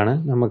സ്റ്റൈലാണ്.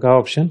 നമുക്ക് ആ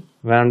ഓപ്ഷൻ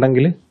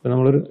വേണ്ടെങ്കിൽ ഇപ്പോൾ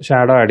നമ്മളൊരു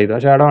ഷാഡോ ആഡ് ചെയ്തു, ആ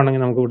ഷാഡോ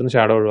ആണെങ്കിൽ നമുക്ക് ഇവിടുന്ന്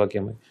ഷാഡോ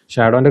ഒഴിവാക്കിയാൽ മതി.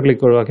 ഷാഡോൻ്റെ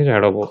ക്ലിക്ക് ഒഴിവാക്കി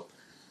ഷാഡോ പോകും.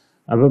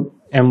 അപ്പം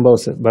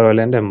എംബോസ്, ബെവൽ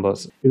ആൻഡ്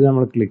എംബോസ്, ഇത്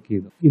നമ്മൾ ക്ലിക്ക്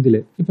ചെയ്തു. ഇതിൽ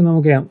ഇപ്പം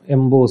നമുക്ക്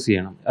എംബോസ്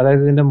ചെയ്യണം,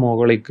 അതായത് ഇതിൻ്റെ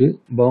മുകളിലേക്ക്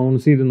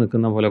ബൗൺസ് ചെയ്ത്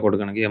നിൽക്കുന്ന പോലെ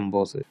കൊടുക്കണമെങ്കിൽ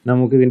എംബോസ്.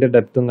 നമുക്ക് ഇതിൻ്റെ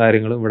ഡെപ്തും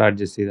കാര്യങ്ങളും ഇവിടെ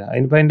അഡ്ജസ്റ്റ് ചെയ്താൽ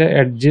അതിനിപ്പോൾ അതിൻ്റെ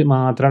എഡ്ജ്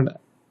മാത്രം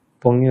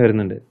പൊങ്ങി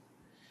വരുന്നുണ്ട്.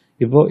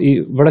 ഇപ്പോൾ ഈ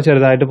ഇവിടെ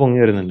ചെറുതായിട്ട്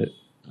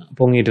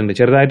പൊങ്ങിയിട്ടുണ്ട്,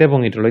 ചെറുതായിട്ടേ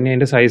പൊങ്ങിയിട്ടുള്ളൂ. ഇനി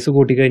അതിൻ്റെ സൈസ്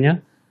കൂട്ടിക്കഴിഞ്ഞാൽ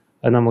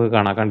അത് നമുക്ക്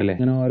കാണാം. കണ്ടില്ലേ,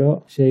 ഇങ്ങനെ ഓരോ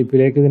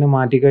ഷേപ്പിലേക്ക് ഇതിനെ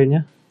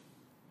മാറ്റിക്കഴിഞ്ഞാൽ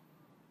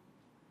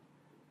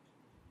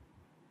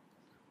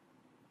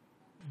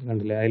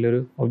കണ്ടില്ലേ, അതിലൊരു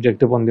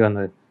ഒബ്ജക്റ്റ് പൊന്തി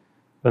വന്നത്.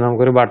 ഇപ്പോൾ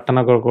നമുക്കൊരു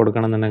ബട്ടണൊക്കെ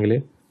കൊടുക്കണം എന്നുണ്ടെങ്കിൽ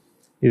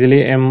ഇതിൽ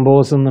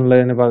എംബോസ്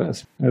എന്നുള്ളതിന്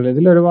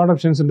ഇതിൽ ഒരുപാട്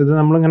ഓപ്ഷൻസ് ഉണ്ട്. ഇത്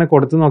നമ്മളിങ്ങനെ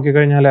കൊടുത്ത്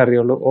നോക്കിക്കഴിഞ്ഞാലേ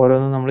അറിയുള്ളൂ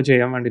ഓരോന്നും നമ്മൾ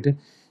ചെയ്യാൻ വേണ്ടിയിട്ട്.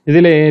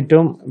 ഇതിൽ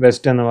ഏറ്റവും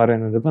ബെസ്റ്റ് എന്ന്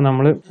പറയുന്നത് ഇപ്പോൾ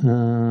നമ്മൾ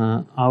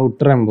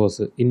ഔട്ടർ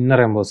എംബോസ്, ഇന്നർ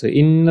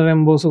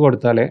എംബോസ്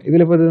കൊടുത്താലേ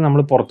ഇതിലിപ്പോൾ ഇത്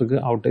നമ്മൾ പുറത്തേക്ക്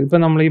ഇപ്പോൾ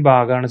നമ്മൾ ഈ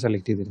ഭാഗമാണ്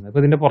സെലക്ട് ചെയ്തിരുന്നത്,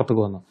 ഇപ്പോൾ ഇതിൻ്റെ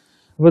പുറത്തേക്ക് വന്നു.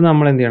 അപ്പോൾ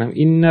നമ്മൾ എന്ത് ചെയ്യണം,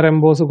 ഇന്നർ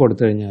എംബോസ്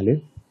കൊടുത്തു കഴിഞ്ഞാൽ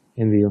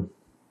എന്ത് ചെയ്യും,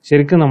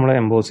 ശരിക്കും നമ്മൾ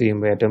എംബോസ്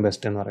ചെയ്യുമ്പോൾ ഏറ്റവും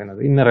ബെസ്റ്റ് എന്ന്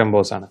പറയുന്നത് ഇന്നർ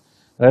എംബോസ് ആണ്.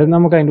 അതായത്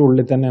നമുക്ക് അതിൻ്റെ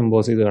ഉള്ളിൽ തന്നെ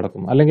എംബോസ് ചെയ്ത്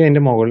കിടക്കും, അല്ലെങ്കിൽ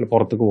അതിൻ്റെ മുകളിൽ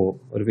പുറത്തേക്ക് പോകും.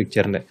 ഒരു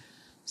പിക്ചറിൻ്റെ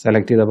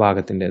സെലക്ട് ചെയ്ത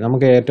ഭാഗത്തിൻ്റെ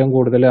നമുക്ക് ഏറ്റവും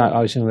കൂടുതൽ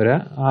ആവശ്യം വരിക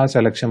ആ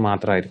സെലക്ഷൻ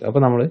മാത്രമായിരിക്കും.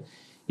 അപ്പോൾ നമ്മൾ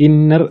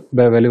ഇന്നർ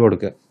ബെവൽ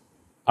കൊടുക്കുക,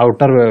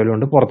 ഔട്ടർ ബെവൽ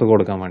കൊണ്ട് പുറത്ത്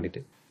കൊടുക്കാൻ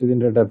വേണ്ടിയിട്ട്.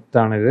 ഇതിൻ്റെ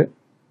ഡെപ്താണിത്,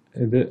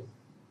 ഇത്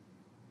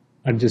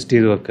അഡ്ജസ്റ്റ്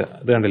ചെയ്ത് വെക്കുക.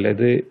 ഇത് കണ്ടില്ലേ,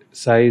 ഇത്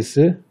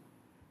സൈസ്,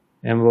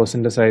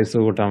 എംബോസിൻ്റെ സൈസ്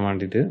കൂട്ടാൻ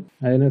വേണ്ടിയിട്ട്,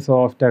 അതിന്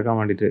സോഫ്റ്റ് ആക്കാൻ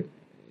വേണ്ടിയിട്ട്.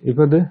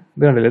 ഇപ്പോൾ ഇത്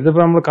കണ്ടില്ലേ,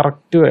 ഇതിപ്പോൾ നമ്മൾ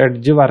കറക്റ്റ്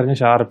എഡ്ജ് പറഞ്ഞ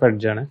ഷാർപ്പ്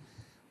എഡ്ജാണ്.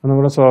 ഒന്നും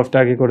കൂടെ സോഫ്റ്റ്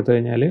ആക്കി കൊടുത്തു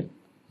കഴിഞ്ഞാൽ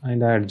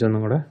അതിൻ്റെ എഡ്ജ് ഒന്നും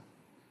കൂടെ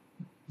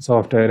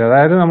സോഫ്റ്റ് വരും.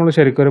 അതായത് നമ്മൾ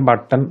ശരിക്കും ഒരു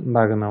ബട്ടൺ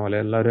ഉണ്ടാക്കുന്ന പോലെ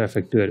എല്ലാവരും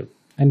എഫക്റ്റ് വരും.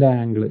 അതിൻ്റെ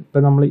ആംഗിൾ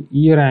ഇപ്പോൾ നമ്മൾ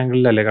ഈ ഒരു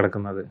ആംഗിളിലല്ലേ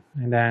കിടക്കുന്നത്,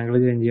 അതിൻ്റെ ആംഗിൾ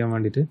ചേഞ്ച് ചെയ്യാൻ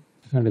വേണ്ടിയിട്ട്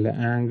കണ്ടില്ലേ,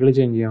 ആംഗിൾ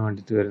ചേഞ്ച് ചെയ്യാൻ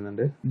വേണ്ടിയിട്ട്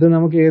വരുന്നുണ്ട്. ഇത്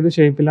നമുക്ക് ഏത്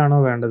ഷേപ്പിലാണോ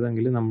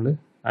വേണ്ടതെങ്കിൽ നമ്മൾ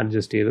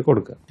അഡ്ജസ്റ്റ് ചെയ്ത്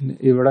കൊടുക്കുക.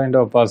 ഇവിടെ അതിൻ്റെ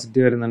ഒപ്പാസിറ്റി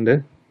വരുന്നുണ്ട്.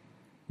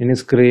 ഇനി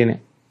സ്ക്രീന്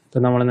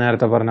ഇപ്പോൾ നമ്മൾ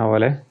നേരത്തെ പറഞ്ഞ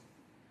പോലെ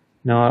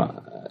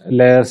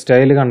ലെയർ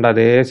സ്റ്റൈൽ കണ്ട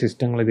അതേ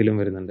സിസ്റ്റങ്ങൾ ഇതിലും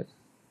വരുന്നുണ്ട്.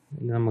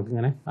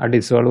 നമുക്കിങ്ങനെ ആ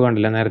ഡിസോൾവ്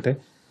കണ്ടില്ല നേരത്തെ,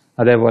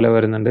 അതേപോലെ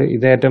വരുന്നുണ്ട്.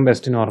 ഇത് ഏറ്റവും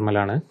ബെസ്റ്റ്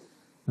നോർമലാണ്,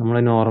 നമ്മൾ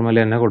നോർമൽ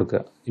തന്നെ കൊടുക്കുക.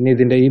 ഇനി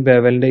ഇതിൻ്റെ ഈ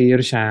ബെവലിൻ്റെ ഈ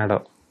ഒരു ഷാഡോ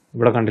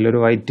ഇവിടെ കണ്ടില്ല, ഒരു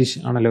വൈറ്റിഷ്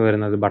ആണല്ലോ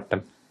വരുന്നത്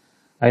ബട്ടൺ,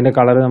 അതിൻ്റെ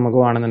കളർ നമുക്ക്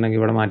വേണമെന്നുണ്ടെങ്കിൽ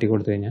ഇവിടെ മാറ്റി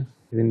കൊടുത്തു കഴിഞ്ഞാൽ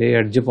ഇതിൻ്റെ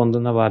എഡ്ജ്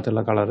പൊന്തുന്ന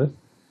ഭാഗത്തുള്ള കളറ്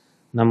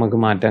നമുക്ക്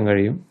മാറ്റാൻ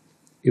കഴിയും.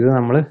 ഇത്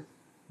നമ്മൾ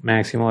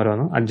മാക്സിമം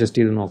ഓരോന്നും അഡ്ജസ്റ്റ്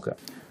ചെയ്ത് നോക്കുക.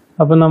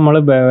 അപ്പം നമ്മൾ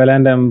ബെവൽ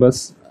ആൻഡ്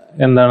എംബസ്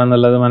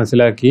എന്താണെന്നുള്ളത്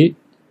മനസ്സിലാക്കി.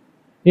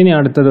 ഇനി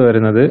അടുത്തത്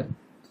വരുന്നത്,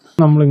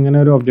 നമ്മളിങ്ങനെ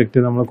ഒരു ഒബ്ജക്റ്റ്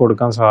നമ്മൾ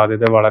കൊടുക്കാൻ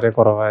സാധ്യത വളരെ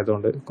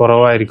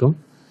കുറവായിരിക്കും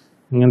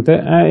ഇങ്ങനത്തെ.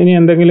 ഇനി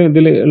എന്തെങ്കിലും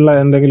ഇതിൽ ഉള്ള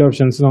എന്തെങ്കിലും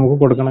ഓപ്ഷൻസ് നമുക്ക്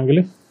കൊടുക്കണമെങ്കിൽ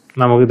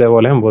നമുക്ക്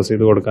ഇതേപോലെ എംബോസ്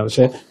ചെയ്ത് കൊടുക്കാം.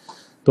 പക്ഷേ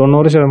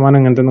 90%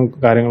 ഇങ്ങനത്തെ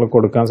കാര്യങ്ങൾ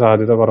കൊടുക്കാൻ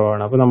സാധ്യത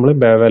കുറവാണ്. അപ്പോൾ നമ്മൾ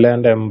ബെവൽ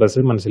ആൻഡ് എംബസ്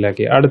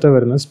മനസ്സിലാക്കി. അടുത്ത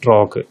വരുന്നത്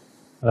സ്ട്രോക്ക്,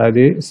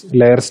 അതായത്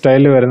ലെയർ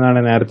സ്റ്റൈലിൽ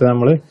വരുന്നതാണ്. നേരത്തെ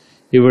നമ്മൾ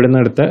ഇവിടുന്ന്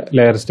എടുത്ത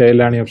ലെയർ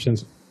സ്റ്റൈലിലാണ് ഈ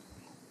ഓപ്ഷൻസ്.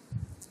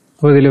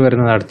 അപ്പോൾ ഇതിൽ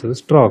വരുന്നത് അടുത്തത്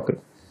സ്ട്രോക്ക്.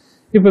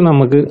 ഇപ്പം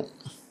നമുക്ക്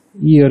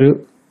ഈ ഒരു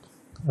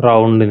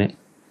റൗണ്ടിന്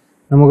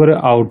നമുക്കൊരു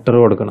ഔട്ടർ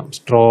കൊടുക്കണം,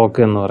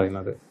 സ്ട്രോക്ക് എന്ന്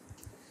പറയുന്നത്.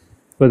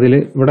 അപ്പോൾ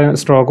ഇവിടെ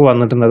സ്ട്രോക്ക്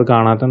വന്നിട്ടുണ്ട്. അത്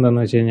കാണാത്ത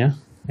എന്താണെന്ന് വെച്ച് കഴിഞ്ഞാൽ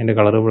അതിൻ്റെ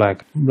കളറ്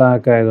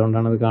ബ്ലാക്ക്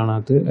ആയതുകൊണ്ടാണ് അത്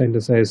കാണാത്ത,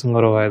 അതിൻ്റെ സൈസും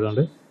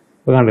കുറവായതുകൊണ്ട്.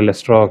 ഇപ്പോൾ കണ്ടില്ലേ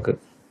സ്ട്രോക്ക്,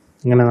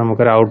 ഇങ്ങനെ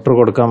നമുക്കൊരു ഔട്ടർ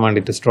കൊടുക്കാൻ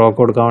വേണ്ടിയിട്ട്, സ്ട്രോക്ക്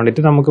കൊടുക്കാൻ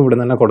വേണ്ടിയിട്ട് നമുക്ക് ഇവിടെ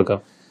നിന്ന് തന്നെ കൊടുക്കാം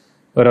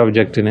ഒരു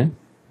ഒബ്ജക്റ്റിന്.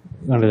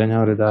 കണ്ടില്ലേ, ഞാൻ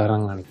ഒരു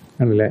ഉദാഹരണം കാണിക്കും.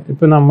 കണ്ടില്ലേ,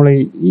 ഇപ്പോൾ നമ്മൾ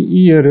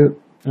ഈ ഒരു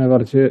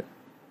കുറച്ച്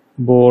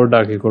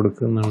ബോൾഡാക്കി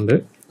കൊടുക്കുന്നുണ്ട്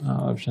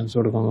ഓപ്ഷൻസ്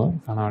കൊടുക്കുമ്പോൾ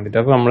കാണാൻ വേണ്ടിയിട്ട്.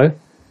 അപ്പോൾ നമ്മൾ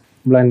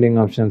ബ്ലെൻഡിങ്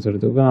ഓപ്ഷൻസ്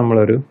എടുത്തു. ഇപ്പോൾ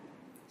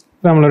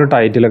നമ്മളൊരു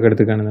ടൈറ്റിലൊക്കെ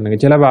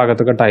എടുത്തുകയാണെന്നുണ്ടെങ്കിൽ ചില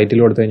ഭാഗത്തൊക്കെ ടൈറ്റിൽ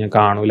കൊടുത്തു കഴിഞ്ഞാൽ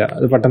കാണൂല,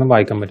 അത് പെട്ടെന്ന്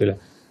വായിക്കാൻ പറ്റില്ല.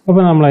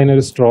 അപ്പോൾ നമ്മൾ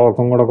അതിനൊരു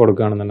സ്ട്രോക്കും കൂടെ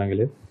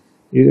കൊടുക്കുകയാണെന്നുണ്ടെങ്കിൽ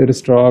ഈ ഒരു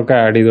സ്ട്രോക്ക്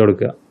ആഡ് ചെയ്ത്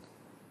കൊടുക്കുക.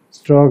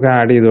 സ്ട്രോക്ക്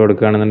ആഡ് ചെയ്ത്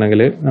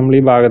കൊടുക്കുകയാണെന്നുണ്ടെങ്കിൽ നമ്മൾ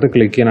ഈ ഭാഗത്ത്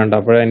ക്ലിക്ക് ചെയ്യാനുണ്ട്,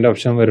 അപ്പോഴേ അതിൻ്റെ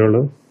ഓപ്ഷൻ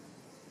വരുള്ളൂ.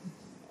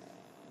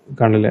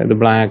 കണ്ടില്ലേ, ഇത്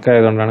ബ്ലാക്ക്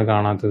ആയതുകൊണ്ടാണ്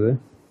കാണാത്തത്.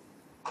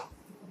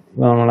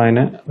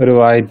 നമ്മളതിന് ഒരു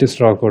വൈറ്റ്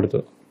സ്ട്രോക്ക്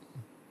കൊടുത്തു.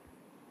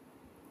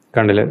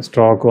 കണ്ടില്ലേ,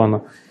 സ്ട്രോക്ക് വന്നു.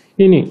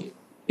 ഇനി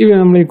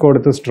നമ്മൾ ഈ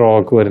കൊടുത്ത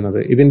സ്ട്രോക്ക് വരുന്നത്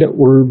ഇതിൻ്റെ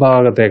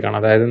ഉൾഭാഗത്തേക്കാണ്.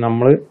 അതായത്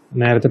നമ്മൾ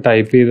നേരത്തെ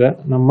ടൈപ്പ് ചെയ്ത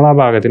ആ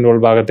ഭാഗത്തിൻ്റെ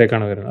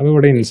ഉൾഭാഗത്തേക്കാണ് വരുന്നത്. അപ്പോൾ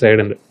ഇവിടെ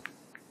ഇൻസൈഡ് ഉണ്ട്.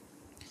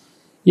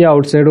 ഈ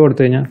ഔട്ട് സൈഡ്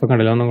കൊടുത്തു കഴിഞ്ഞാൽ ഇപ്പോൾ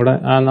കണ്ടില്ല, ഒന്നും കൂടെ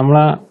നമ്മൾ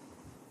ആ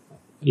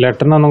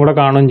ലെറ്ററിന് ഒന്നും കൂടെ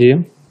കാണുകയും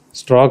ചെയ്യും.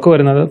 സ്ട്രോക്ക്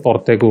വരുന്നത്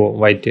പുറത്തേക്ക് പോകും,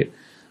 വൈറ്റ്.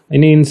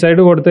 ഇനി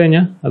ഇൻസൈഡ് കൊടുത്തു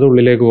കഴിഞ്ഞാൽ അത്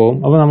ഉള്ളിലേക്ക് പോകും.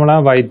 അപ്പോൾ നമ്മൾ ആ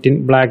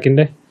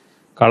ബ്ലാക്കിൻ്റെ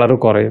കളർ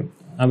കുറയും.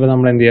 അപ്പോൾ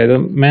നമ്മൾ എന്ത് ചെയ്യുക, ഇത്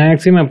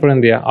മാക്സിമം എപ്പോഴും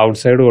എന്ത് ചെയ്യുക, ഔട്ട്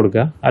സൈഡ്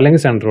കൊടുക്കുക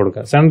അല്ലെങ്കിൽ സെൻറ്റർ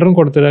കൊടുക്കുക. സെൻറ്ററും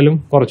കൊടുത്താലും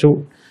കുറച്ച്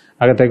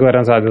അകത്തേക്ക്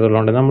വരാൻ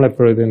സാധ്യതയുള്ളതുകൊണ്ട് നമ്മൾ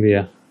എപ്പോഴും ഇത് എന്ത്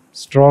ചെയ്യുക,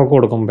 സ്ട്രോക്ക്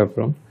കൊടുക്കുമ്പോൾ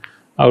എപ്പോഴും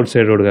ഔട്ട്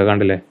സൈഡ് കൊടുക്കുക.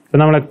 കണ്ടില്ലേ, ഇപ്പോൾ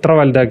നമ്മൾ എത്ര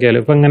വലുതാക്കിയാലും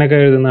ഇപ്പോൾ ഇങ്ങനെയൊക്കെ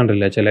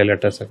എഴുതുന്നുണ്ടല്ലേ ചില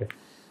ലെറ്റേഴ്സൊക്കെ.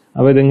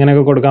 അപ്പോൾ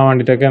ഇതിങ്ങനെയൊക്കെ കൊടുക്കാൻ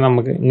വേണ്ടിയിട്ടൊക്കെ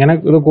നമുക്ക് ഇങ്ങനെ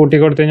ഇത് കൂട്ടി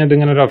കൊടുത്തു കഴിഞ്ഞാൽ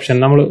ഇതിങ്ങനെ ഒരു ഓപ്ഷൻ.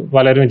 നമ്മൾ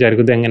പലരും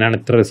വിചാരിക്കും ഇത് എങ്ങനെയാണ്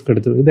ഇത്ര റിസ്ക്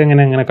എടുത്തത്,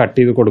 ഇതെങ്ങനെ കട്ട്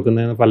ചെയ്ത്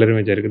കൊടുക്കുന്നതെന്ന് പലരും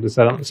വിചാരിക്കും.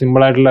 ഇത്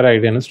സിമ്പിളായിട്ടുള്ള ഒരു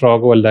ഐഡിയയാണ്,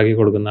 സ്ട്രോക്ക് വലുതാക്കി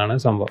കൊടുക്കുന്നതാണ്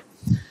സംഭവം.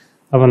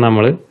 അപ്പം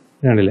നമ്മൾ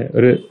കണ്ടില്ലേ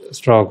ഒരു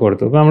സ്ട്രോക്ക്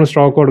കൊടുത്തു. അപ്പോൾ നമ്മൾ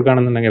സ്ട്രോക്ക്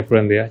കൊടുക്കുകയാണെന്നുണ്ടെങ്കിൽ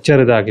എപ്പോഴും എന്ത് ചെയ്യുക,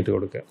 ചെറുതാക്കിയിട്ട്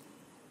കൊടുക്കുക.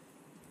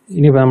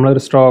 ഇനിയിപ്പോൾ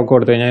നമ്മളൊരു സ്ട്രോക്ക്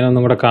കൊടുത്തു കഴിഞ്ഞാൽ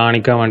അതിനൊന്നും കൂടെ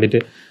കാണിക്കാൻ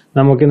വേണ്ടിയിട്ട്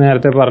നമുക്ക്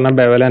നേരത്തെ പറഞ്ഞ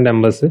ബെവൽ ആൻഡ്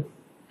എംബസ്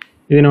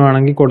ഇതിന്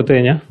വേണമെങ്കിൽ കൊടുത്തു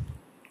കഴിഞ്ഞാൽ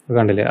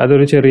കണ്ടില്ലേ,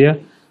 അതൊരു ചെറിയ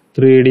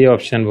 3D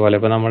ഓപ്ഷൻ പോലെ.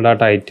 ഇപ്പോൾ നമ്മുടെ ആ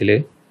ടൈറ്റിൽ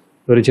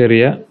ഒരു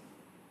ചെറിയ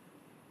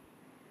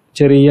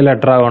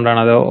ലെറ്റർ ആയതുകൊണ്ടാണ്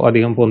അത്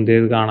അധികം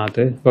പൊന്തിയത്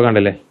കാണാത്തത്. ഇപ്പോൾ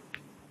കണ്ടില്ലേ,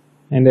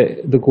 അതിൻ്റെ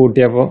ഇത്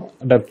കൂട്ടിയപ്പോൾ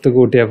ഡെപ്ത്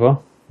കൂട്ടിയപ്പോൾ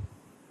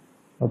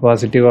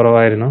ഒപ്പാസിറ്റി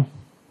കുറവായിരുന്നു.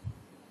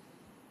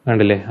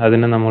 കണ്ടില്ലേ,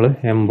 അതിനെ നമ്മൾ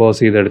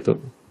എംബോസ് ചെയ്തെടുത്തു.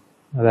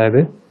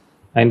 അതായത്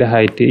അതിൻ്റെ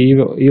ഹൈറ്റ്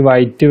ഈ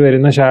വൈറ്റ്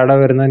വരുന്ന ഷാഡോ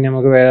വരുന്നതിന്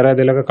നമുക്ക് വേറെ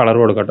ഏതെങ്കിലുമൊക്കെ കളർ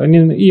കൊടുക്കാം കേട്ടോ.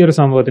 ഇനി ഈ ഒരു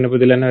സംഭവത്തിന് ഇപ്പോൾ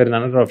ഇതിൽ തന്നെ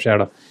വരുന്നതാണ് ഡ്രോപ്പ്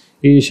ഷാഡോ.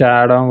 ഈ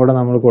ഷാഡോയും കൂടെ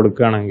നമ്മൾ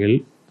കൊടുക്കുകയാണെങ്കിൽ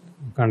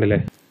കണ്ടില്ലേ,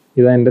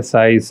 ഇതതിൻ്റെ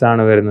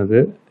സൈസാണ് വരുന്നത്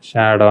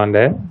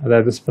ഷാഡോൻ്റെ,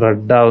 അതായത്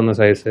സ്പ്രെഡ് ആവുന്ന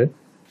സൈസ്,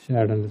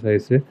 ഷാഡോൻ്റെ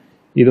സൈസ്.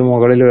 ഇത്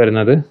മുകളിൽ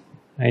വരുന്നത്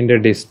അതിൻ്റെ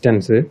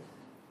ഡിസ്റ്റൻസ്,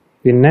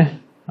 പിന്നെ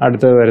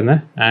അടുത്തത് വരുന്ന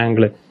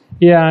ആംഗിൾ.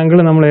 ഈ ആംഗിൾ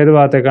നമ്മൾ ഏത്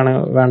ഭാഗത്തേക്കാണ്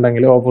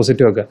വേണ്ടെങ്കിൽ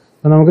ഓപ്പോസിറ്റ് വെക്കുക.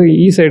 അപ്പോൾ നമുക്ക്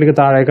ഈ സൈഡിലേക്ക്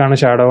താഴേക്കാണ്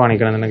ഷാഡോ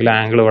കാണിക്കണമെന്നുണ്ടെങ്കിൽ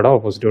ആംഗിൾ ഇവിടെ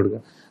ഓപ്പോസിറ്റ് കൊടുക്കുക.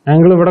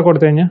 ആംഗിൾ ഇവിടെ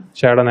കൊടുത്തു കഴിഞ്ഞാൽ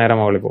ഷാഡോ നേരെ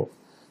മുകളിൽ പോകും.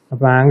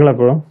 അപ്പോൾ ആംഗിൾ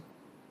എപ്പോഴും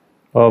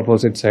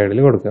ഓപ്പോസിറ്റ് സൈഡിൽ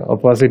കൊടുക്കുക.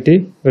 ഓപ്പോസിറ്റ്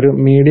ഒരു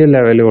മീഡിയം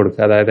ലെവലിൽ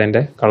കൊടുക്കുക, അതായത്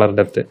അതിൻ്റെ കളർ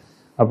ഡെപ്ത്.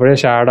 അപ്പോഴേ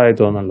ഷാഡോ ആയി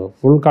തോന്നുള്ളൂ.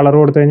 ഫുൾ കളർ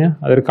കൊടുത്തു കഴിഞ്ഞാൽ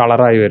അതൊരു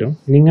കളറായി വരും.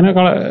 ഇനി ഇങ്ങനെ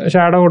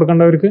ഷാഡോ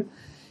കൊടുക്കേണ്ടവർക്ക്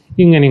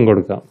ഇങ്ങനെയും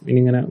കൊടുക്കാം. ഇനി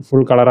ഇങ്ങനെ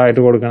ഫുൾ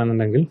കളറായിട്ട്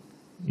കൊടുക്കണമെന്നുണ്ടെങ്കിൽ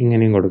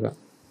ഇങ്ങനെയും കൊടുക്കാം.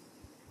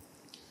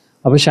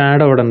 അപ്പോൾ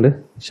ഷാഡോ ഇവിടെ ഉണ്ട്.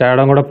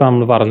 ഷാഡോ കൂടെ ഇപ്പോൾ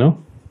നമ്മൾ പറഞ്ഞു,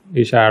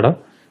 ഈ ഷാഡോ.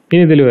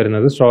 ഇനി ഇതിൽ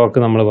വരുന്നത് സ്ട്രോക്ക്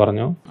നമ്മൾ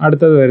പറഞ്ഞു.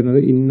 അടുത്തത് വരുന്നത്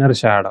ഇന്നർ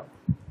ഷാഡോ.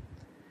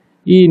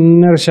 ഈ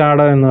ഇന്നർ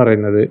ഷാഡോ എന്ന്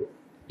പറയുന്നത്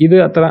ഇത്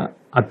അത്ര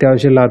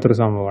അത്യാവശ്യമില്ലാത്തൊരു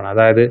സംഭവമാണ്.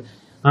 അതായത്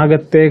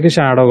അകത്തേക്ക്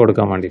ഷാഡോ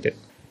കൊടുക്കാൻ വേണ്ടിയിട്ട്.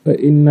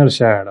 ഇന്നർ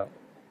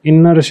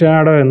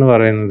ഷാഡോ എന്ന്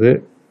പറയുന്നത്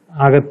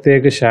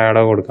അകത്തേക്ക്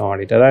ഷാഡോ കൊടുക്കാൻ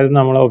വേണ്ടിയിട്ട്, അതായത്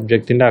നമ്മൾ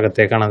ഒബ്ജക്റ്റിൻ്റെ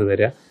അകത്തേക്കാണ് അത്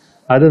വരിക.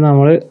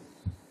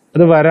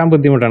 അത് വരാൻ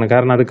ബുദ്ധിമുട്ടാണ്,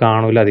 കാരണം അത്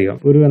കാണൂല അധികം.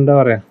 എന്താ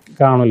പറയുക,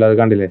 കാണൂല, അത്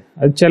കണ്ടില്ലേ.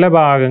 അത് ചില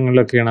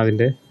ഭാഗങ്ങളിലൊക്കെയാണ്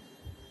അതിൻ്റെ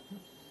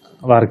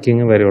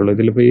വർക്കിംഗ് വരുള്ളൂ.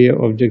 ഇതിലിപ്പോൾ ഈ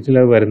ഒബ്ജക്റ്റിൽ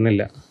അത്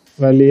വരുന്നില്ല.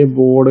 വലിയ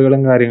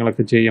ബോർഡുകളും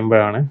കാര്യങ്ങളൊക്കെ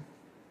ചെയ്യുമ്പോഴാണ്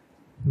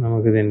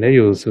നമുക്കിതിൻ്റെ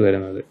യൂസ്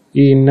വരുന്നത്.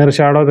 ഈ ഇന്നർ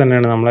ഷാഡോ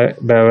തന്നെയാണ് നമ്മളെ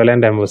ബെവൽ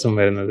ആൻഡ് എംബസും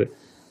വരുന്നത്.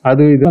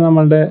 ഇത്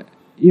നമ്മളുടെ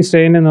ഈ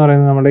സ്ട്രെയിൻ എന്ന്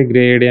പറയുന്നത് നമ്മുടെ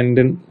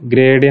ഗ്രേഡിയൻ്റ്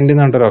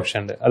എന്ന് പറഞ്ഞിട്ടൊരു ഓപ്ഷൻ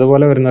ഉണ്ട്.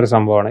 അതുപോലെ വരുന്നൊരു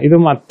സംഭവമാണ്.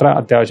 ഇതും അത്ര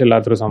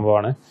അത്യാവശ്യമില്ലാത്തൊരു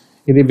സംഭവമാണ്.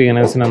 ഇത്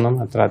ബിഗിനേഴ്സിനൊന്നും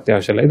അത്ര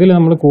അത്യാവശ്യമില്ല. ഇതിൽ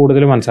നമ്മൾ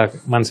കൂടുതൽ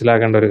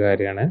മനസ്സിലാക്കേണ്ട ഒരു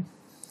കാര്യമാണ്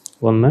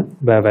ഒന്ന്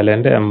ബെവൽ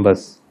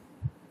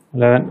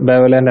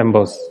ആൻഡ്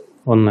എംബോസ്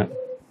ഒന്ന്.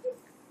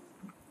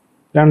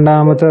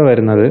 രണ്ടാമത്തെ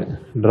വരുന്നത്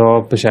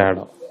ഡ്രോപ്പ്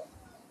ഷാഡോ.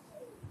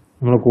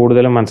 നമ്മൾ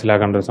കൂടുതലും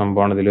മനസ്സിലാക്കേണ്ട ഒരു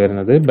സംഭവമാണ് ഇതിൽ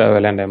വരുന്നത്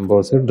bevel and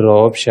emboss,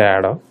 drop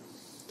shadow,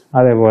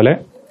 അതേപോലെ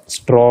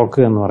സ്ട്രോക്ക്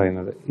എന്ന്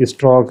പറയുന്നത്. ഈ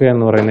സ്ട്രോക്ക്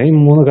എന്ന് പറയുന്നത് ഈ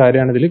മൂന്ന്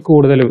കാര്യമാണ് ഇതിൽ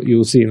കൂടുതൽ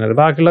യൂസ് ചെയ്യുന്നത്.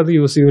 ബാക്കിയുള്ളത്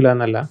യൂസ് ചെയ്യില്ല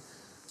എന്നല്ല,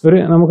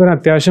 നമുക്കൊരു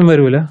അത്യാവശ്യം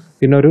വരില്ല,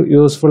 പിന്നെ ഒരു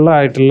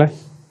യൂസ്ഫുള്ളായിട്ടുള്ള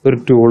ഒരു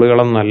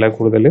ടൂളുകളൊന്നുമല്ല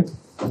കൂടുതൽ.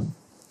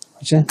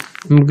 പക്ഷെ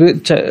നമുക്ക്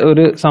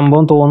ഒരു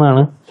സംഭവം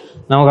തോന്നുകയാണ്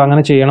നമുക്ക്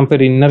അങ്ങനെ ചെയ്യണം. ഇപ്പോൾ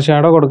ഒരു ഇന്നർ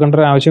ഷാഡോ കൊടുക്കേണ്ട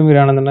ഒരു ആവശ്യം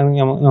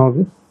വരികയാണെന്നുണ്ടെങ്കിൽ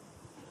നമുക്ക്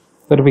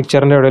ഒരു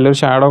പിക്ചറിൻ്റെ ഇടയിൽ ഒരു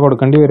ഷാഡോ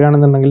കൊടുക്കേണ്ടി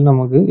വരികയാണെന്നുണ്ടെങ്കിൽ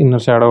നമുക്ക്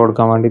ഇന്നർ ഷാഡോ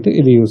കൊടുക്കാൻ വേണ്ടിയിട്ട്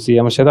ഇത് യൂസ്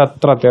ചെയ്യാം. പക്ഷേ അത്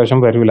അത്ര അത്യാവശ്യം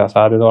വരില്ല,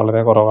 സാധ്യത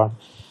വളരെ കുറവാണ്,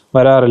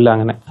 വരാറില്ല,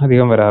 അങ്ങനെ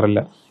അധികം വരാറില്ല.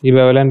 ഈ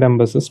bevel and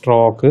എംബസ്,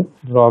 stroke,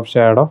 drop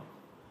shadow.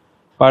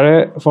 പഴയ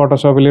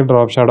ഫോട്ടോഷോപ്പിൽ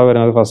ഡ്രോപ്പ് ഷാഡോ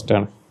വരുന്നത്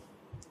ഫസ്റ്റാണ്,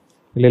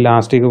 ഇതിൽ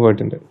ലാസ്റ്റിലേക്ക്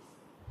പോയിട്ടുണ്ട്.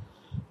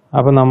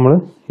 അപ്പോൾ നമ്മൾ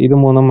ഇത്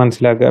മൂന്നും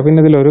മനസ്സിലാക്കുക.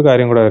 പിന്നെ ഇതിലൊരു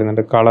കാര്യം കൂടെ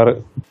വരുന്നുണ്ട്,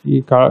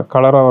 ഈ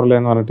കളർ ഓവർലേ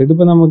എന്ന് പറഞ്ഞിട്ട്.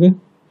 ഇതിപ്പോൾ നമുക്ക്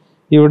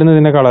ഇവിടുന്ന്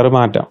ഇതിൻ്റെ കളർ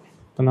മാറ്റാം.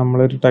 ഇപ്പം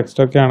നമ്മളൊരു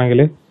ടെക്സ്റ്റൊക്കെ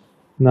ആണെങ്കിൽ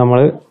നമ്മൾ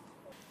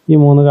ഈ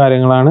മൂന്ന്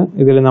കാര്യങ്ങളാണ്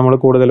ഇതിൽ നമ്മൾ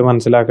കൂടുതൽ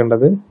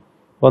മനസ്സിലാക്കേണ്ടത്.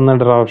 ഒന്ന്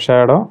ഡ്രോപ്പ്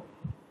ഷാഡോ,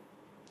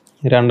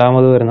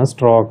 രണ്ടാമത് വരുന്ന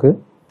സ്ട്രോക്ക്,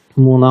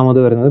 മൂന്നാമത്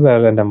വരുന്നത്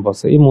ബെവൽ ആൻഡ്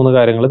എംബോസ്. ഈ മൂന്ന്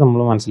കാര്യങ്ങൾ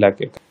നമ്മൾ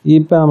മനസ്സിലാക്കി വെക്കാം.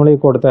 ഇപ്പോൾ നമ്മൾ ഈ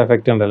കൊടുത്ത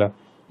എഫക്റ്റ് ഉണ്ടല്ലോ,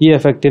 ഈ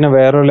എഫക്റ്റിനെ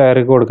വേറൊരു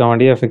ലെയർക്ക് കൊടുക്കാൻ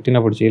വേണ്ടി ഈ എഫക്റ്റിനെ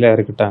പിടിച്ച് ഈ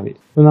ലെയർ കിട്ടാൻ മതി.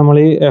 ഇപ്പോൾ നമ്മൾ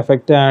ഈ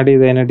എഫക്റ്റ് ആഡ്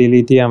ചെയ്തതിനെ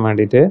ഡിലീറ്റ് ചെയ്യാൻ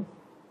വേണ്ടിയിട്ട്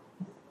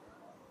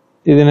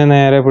ഇതിനെ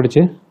നേരെ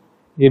പിടിച്ച്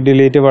ഈ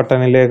ഡിലീറ്റ്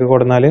ബട്ടണിലേക്ക്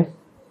കൊടുത്താൽ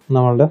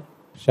നമ്മളുടെ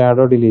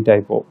ഷാഡോ ഡിലീറ്റ്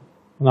ആയി പോകും.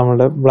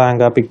 നമ്മളുടെ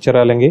ബ്ലാങ്ക് ആ പിക്ചർ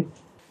അല്ലെങ്കിൽ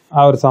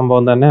ആ ഒരു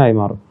സംഭവം തന്നെ ആയി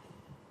മാറും.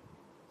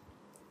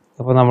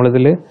 അപ്പോൾ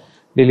നമ്മളിതിൽ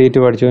ഡിലീറ്റ്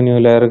പഠിച്ചു, ന്യൂ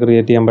ലെയർ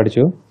ക്രിയേറ്റ് ചെയ്യാൻ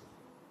പഠിച്ചു,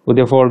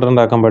 പുതിയ ഫോൾഡർ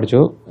ഉണ്ടാക്കാൻ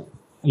പഠിച്ചു,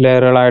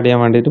 ലെയറുകൾ ആഡ് ചെയ്യാൻ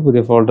വേണ്ടിയിട്ട്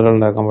പുതിയ ഫോൾഡറുകൾ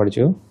ഉണ്ടാക്കാൻ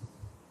പഠിച്ചു.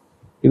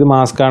 ഇത്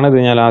മാസ്കാണ്. ഇത്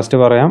ഞാൻ ലാസ്റ്റ്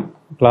പറയാം.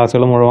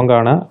 ക്ലാസ്സുകൾ മുഴുവൻ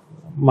കാണുക.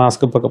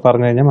 മാസ്ക് ഇപ്പോൾ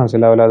പറഞ്ഞു കഴിഞ്ഞാൽ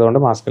മനസ്സിലാവില്ല, അതുകൊണ്ട്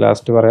മാസ്ക്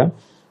ലാസ്റ്റ് പറയാം.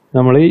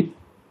 നമ്മൾ ഈ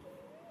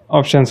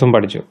ഓപ്ഷൻസും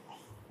പഠിച്ചു.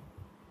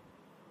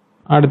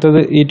 അടുത്തത്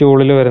ഈ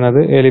ടൂളിൽ വരുന്നത്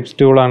എലിപ്സ്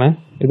ടൂളാണ്.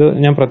 ഇത്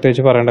ഞാൻ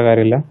പ്രത്യേകിച്ച് പറയേണ്ട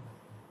കാര്യമില്ല.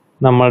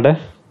 നമ്മളുടെ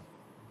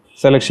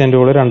സെലക്ഷൻ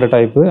ടൂൾ 2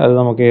 ടൈപ്പ്, അത്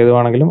നമുക്ക് ഏത്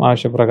വേണമെങ്കിലും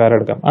ആവശ്യപ്രകാരം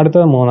എടുക്കാം.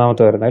 അടുത്തത്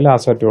മൂന്നാമത്തെ വരുന്നത്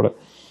ലാസോ ടൂൾ.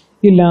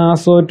 ഈ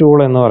ലാസോ ടൂൾ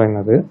എന്ന്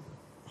പറയുന്നത്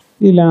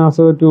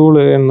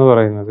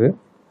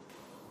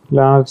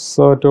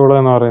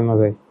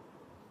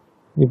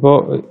ഇപ്പോൾ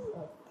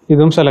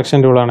ഇതും സെലക്ഷൻ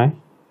ടൂളാണ്,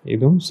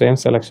 ഇതും സെയിം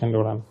സെലക്ഷൻ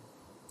ടൂളാണ്.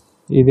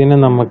 ഇതിന്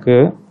നമുക്ക്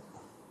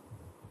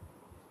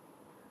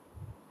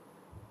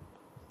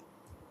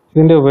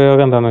ഇതിൻ്റെ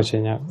ഉപയോഗം എന്താണെന്ന് വെച്ച്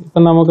കഴിഞ്ഞാൽ,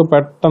 ഇപ്പം നമുക്ക്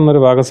പെട്ടെന്നൊരു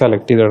ഭാഗം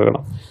സെലക്ട്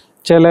ചെയ്തെടുക്കണം.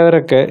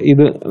 ചിലവരൊക്കെ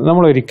ഇത്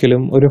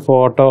നമ്മളൊരിക്കലും ഒരു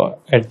ഫോട്ടോ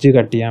എഡ്ജ്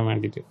കട്ട് ചെയ്യാൻ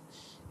വേണ്ടിയിട്ട്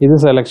ഇത്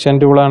സെലക്ഷൻ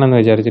ടൂളാണെന്ന്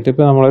വിചാരിച്ചിട്ട്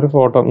ഇപ്പോൾ നമ്മളൊരു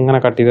ഫോട്ടോ ഇങ്ങനെ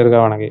കട്ട്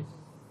ചെയ്തെടുക്കുകയാണെങ്കിൽ,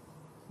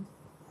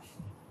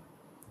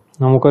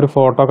 നമുക്കൊരു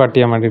ഫോട്ടോ കട്ട്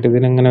ചെയ്യാൻ വേണ്ടിയിട്ട്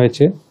ഇതിനിങ്ങനെ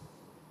വെച്ച്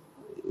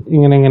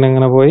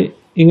ഇങ്ങനെ പോയി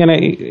ഇങ്ങനെ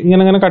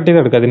കട്ട്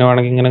ചെയ്തെടുക്കുക. അതിന്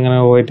വേണമെങ്കിൽ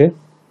ഇങ്ങനെ പോയിട്ട്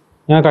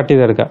ഇങ്ങനെ കട്ട്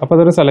ചെയ്തെടുക്കുക. അപ്പോൾ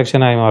അതൊരു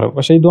സെലക്ഷനായി മാറും.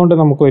 പക്ഷേ ഇതുകൊണ്ട്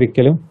നമുക്ക്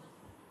ഒരിക്കലും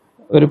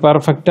ഒരു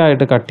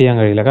പെർഫെക്റ്റായിട്ട് കട്ട് ചെയ്യാൻ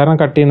കഴിയില്ല. കാരണം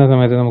കട്ട് ചെയ്യുന്ന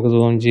സമയത്ത് നമുക്ക്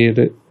സൂം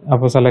ചെയ്ത്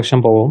അപ്പോൾ സെലക്ഷൻ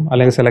പോകും,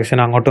 അല്ലെങ്കിൽ സെലക്ഷൻ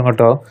അങ്ങോട്ടും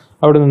ഇങ്ങോട്ടോ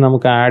അവിടെ നിന്ന്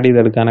നമുക്ക് ആഡ്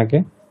ചെയ്തെടുക്കാനൊക്കെ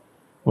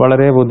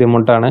വളരെ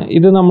ബുദ്ധിമുട്ടാണ്.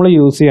 ഇത് നമ്മൾ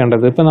യൂസ്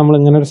ചെയ്യേണ്ടത്, ഇപ്പോൾ നമ്മൾ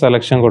ഇങ്ങനെ ഒരു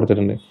സെലക്ഷൻ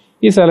കൊടുത്തിട്ടുണ്ട്.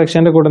 ഈ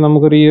സെലക്ഷൻ്റെ കൂടെ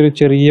നമുക്കൊരു ഈ ഒരു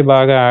ചെറിയ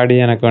ഭാഗം ആഡ്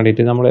ചെയ്യാനൊക്കെ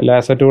വേണ്ടിയിട്ട് നമ്മൾ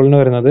ലാസോ ടൂളിന്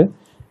വരുന്നത്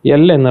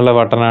എൽ എന്നുള്ള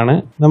ബട്ടണാണ്.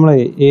 നമ്മൾ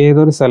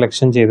ഏതൊരു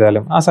സെലക്ഷൻ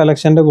ചെയ്താലും ആ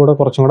സെലക്ഷൻ്റെ കൂടെ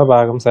കുറച്ചും കൂടെ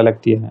ഭാഗം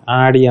സെലക്ട് ചെയ്യാൻ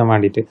ആഡ് ചെയ്യാൻ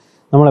വേണ്ടിയിട്ട്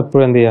നമ്മൾ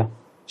എപ്പോഴും എന്ത് ചെയ്യുക,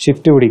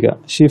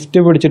 ഷിഫ്റ്റ്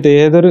പിടിച്ചിട്ട്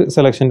ഏതൊരു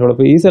സെലക്ഷൻ ടൂൾ,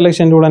 ഇപ്പോൾ ഈ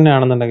സെലക്ഷൻ ടൂൾ തന്നെ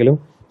ആണെന്നുണ്ടെങ്കിലും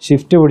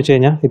ഷിഫ്റ്റ് പിടിച്ച്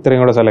കഴിഞ്ഞാൽ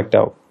ഇത്രയും കൂടെ സെലക്ട്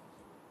ആവും.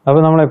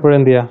 അപ്പോൾ നമ്മൾ എപ്പോഴും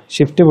എന്ത് ചെയ്യുക,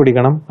 ഷിഫ്റ്റ്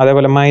പിടിക്കണം.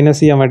 അതേപോലെ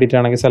മൈനസ് ചെയ്യാൻ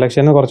വേണ്ടിയിട്ടാണെങ്കിൽ,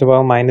 സെലക്ഷന് കുറച്ച്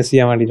ഭാഗം മൈനസ്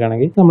ചെയ്യാൻ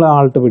വേണ്ടിയിട്ടാണെങ്കിൽ നമ്മൾ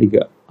ആൾട്ട്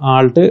പിടിക്കുക.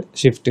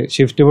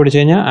 ഷിഫ്റ്റ് പിടിച്ച്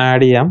കഴിഞ്ഞാൽ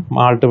ആഡ് ചെയ്യാം,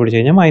 ആൾട്ട് പിടിച്ച്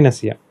കഴിഞ്ഞാൽ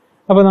മൈനസ് ചെയ്യാം.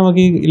 അപ്പോൾ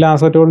നമുക്ക് ഈ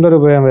ലാസോ ടൂളിൻ്റെ ഒരു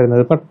ഉപയോഗം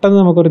വരുന്നത് പെട്ടെന്ന്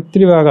നമുക്ക്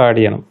ഒത്തിരി ഭാഗം ആഡ്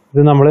ചെയ്യണം.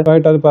 ഇത്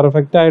നമ്മളായിട്ട് അത്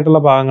പെർഫെക്റ്റ് ആയിട്ടുള്ള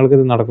ഭാഗങ്ങൾക്ക്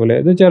ഇത് നടക്കില്ല.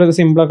 ഇത് ചെറിയ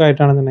സിമ്പിളൊക്കെ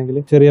ആയിട്ടാണെന്നുണ്ടെങ്കിൽ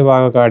ചെറിയ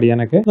ഭാഗമൊക്കെ ആഡ്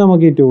ചെയ്യാനൊക്കെ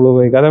നമുക്ക് ഈ ടൂൾ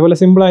ഉപയോഗിക്കാം. അതേപോലെ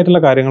സിമ്പിൾ ആയിട്ടുള്ള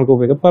കാര്യങ്ങൾക്ക്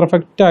ഉപയോഗിക്കാം.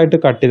 പെർഫെക്റ്റ് ആയിട്ട്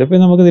കട്ട് ചെയ്ത്,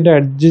 അപ്പോൾ നമുക്ക് ഇതിൻ്റെ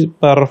എഡ്ജ്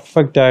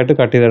പെർഫെക്റ്റ് ആയിട്ട്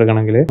കട്ട്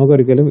ചെയ്തെടുക്കണമെങ്കിൽ നമുക്ക്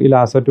ഒരിക്കലും ഈ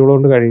ലാസോ ടൂൾ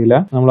കൊണ്ട് കഴിയില്ല.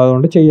 നമ്മൾ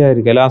അതുകൊണ്ട്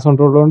ചെയ്യാതിരിക്കുക. ലാസോ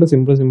ടൂൾ കൊണ്ട്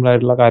സിമ്പിൾ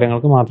ആയിട്ടുള്ള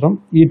കാര്യങ്ങൾക്ക് മാത്രം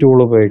ഈ ടൂൾ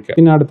ഉപയോഗിക്കുക.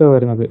 പിന്നെ അടുത്ത്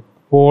വരുന്നത്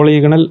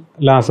പോളിഗണൽ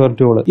ലാസോ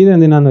ടൂൾ.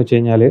 ഇതെന്തിനാന്ന് വെച്ച്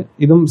കഴിഞ്ഞാൽ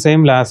ഇതും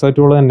സെയിം ലാസോ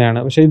ടൂൾ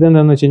തന്നെയാണ്. പക്ഷേ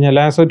ഇതെന്താണെന്ന് വെച്ച് കഴിഞ്ഞാൽ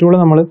ലാസോ ടൂൾ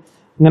നമ്മൾ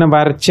ഇങ്ങനെ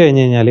വരച്ച്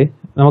കഴിഞ്ഞ് കഴിഞ്ഞാൽ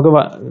നമുക്ക്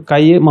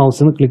കൈ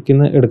മൗസിന്ന്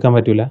ക്ലിക്കിന്ന് എടുക്കാൻ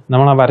പറ്റില്ല.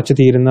 നമ്മൾ ആ വരച്ച്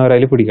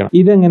തീരുന്നവരതിൽ പിടിക്കണം.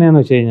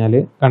 ഇതെങ്ങനെയാണെന്ന് വെച്ച് കഴിഞ്ഞാൽ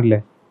കണ്ടില്ലേ,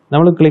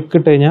 നമ്മൾ ക്ലിക്ക്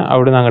ഇട്ട് കഴിഞ്ഞാൽ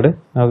അവിടെ നിന്ന് അങ്ങോട്ട്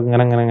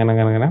നമുക്ക്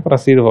ഇങ്ങനെ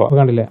പ്രസ് ചെയ്ത് പോകാം.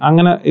 കണ്ടില്ലേ,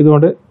 അങ്ങനെ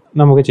ഇതുകൊണ്ട്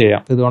നമുക്ക്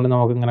ചെയ്യാം. ഇതുകൊണ്ട്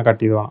നമുക്ക് ഇങ്ങനെ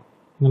കട്ട് ചെയ്ത് പോകണം.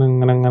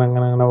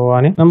 ഇങ്ങനെ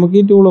പോകാൻ നമുക്ക്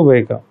ഈ ടൂൾ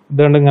ഉപയോഗിക്കാം.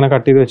 ഇതുകൊണ്ട് ഇങ്ങനെ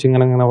കട്ട് ചെയ്ത് വെച്ച്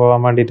ഇങ്ങനെ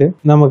പോകാൻ വേണ്ടിയിട്ട്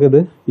നമുക്കിത്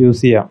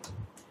യൂസ് ചെയ്യാം.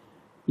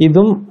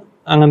 ഇതും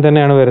അങ്ങനെ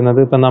തന്നെയാണ്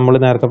വരുന്നത്. ഇപ്പം നമ്മൾ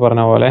നേരത്തെ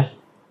പറഞ്ഞ പോലെ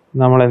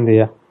നമ്മൾ എന്ത്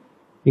ചെയ്യുക,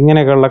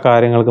 ഇങ്ങനെയൊക്കെയുള്ള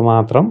കാര്യങ്ങൾക്ക്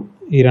മാത്രം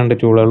ഈ 2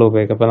 ടൂളുകൾ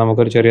ഉപയോഗിക്കാം. അപ്പോൾ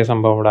നമുക്കൊരു ചെറിയ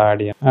സംഭവം ഇവിടെ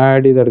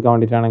ആഡ് ചെയ്തെടുക്കാൻ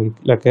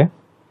വേണ്ടിയിട്ടാണെങ്കിലൊക്കെ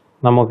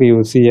നമുക്ക്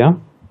യൂസ് ചെയ്യാം.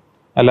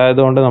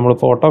 അല്ലായതുകൊണ്ട് നമ്മൾ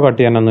ഫോട്ടോ കട്ട്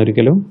ചെയ്യാനൊന്നും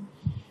ഒരിക്കലും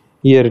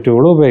ഈ ഒരു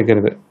ടൂൾ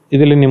ഉപയോഗിക്കരുത്.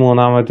 ഇതിലിനി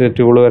മൂന്നാമത്തെ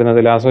ടൂൾ വരുന്നത്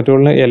ലാസോ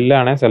ടൂളിന്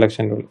എല്ലാണ്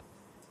സെലക്ഷൻ ടൂൾ.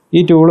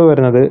 ഈ ടൂള്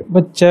വരുന്നത്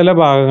ഇപ്പോൾ ചില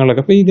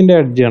ഭാഗങ്ങളൊക്കെ ഇപ്പോൾ ഇതിൻ്റെ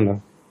എഡ്ജ് ഉണ്ടോ,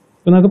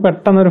 ഇപ്പോൾ നമുക്ക്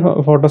പെട്ടെന്നൊരു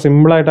ഫോട്ടോ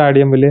സിമ്പിളായിട്ട് ആഡ്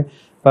ചെയ്യാൻ വലിയ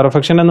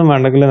പെർഫെക്ഷൻ ഒന്നും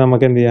വേണ്ടെങ്കിൽ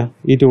നമുക്ക് എന്ത് ചെയ്യാം,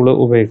 ഈ ടൂള്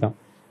ഉപയോഗിക്കാം.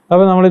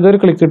 അപ്പോൾ നമ്മളിതൊരു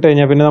ക്ലിക്ക് ഇട്ട്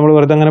കഴിഞ്ഞാൽ പിന്നെ നമ്മൾ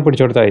വെറുതെ അങ്ങനെ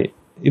പിടിച്ചെടുത്തായി.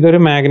 ഇതൊരു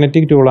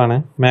മാഗ്നറ്റിക് ടൂളാണ്.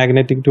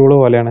 മാഗ്നറ്റിക് ടൂള്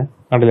പോലെയാണ്.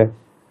 കണ്ടില്ലേ,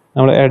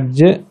 നമ്മൾ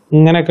എഡ്ജ്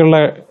ഇങ്ങനെയൊക്കെയുള്ള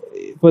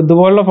ഇപ്പോൾ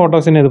ഇതുപോലുള്ള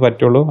ഫോട്ടോസിനെ ഇത്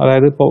പറ്റുള്ളൂ.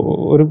 അതായത് ഇപ്പോൾ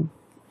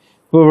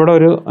ഇവിടെ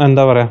ഒരു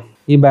എന്താ പറയുക,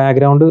 ഈ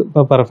ബാക്ക്ഗ്രൗണ്ട്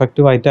ഇപ്പോൾ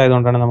പെർഫെക്റ്റ് വൈറ്റ്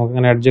ആയതുകൊണ്ടാണ് നമുക്ക്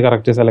ഇങ്ങനെ എഡ്ജ്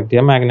കറക്റ്റ് സെലക്ട്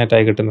ചെയ്യാൻ മാഗ്നറ്റ്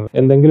ആയി കിട്ടുന്നത്.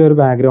 എന്തെങ്കിലും ഒരു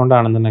ബാക്ക്ഗ്രൗണ്ട്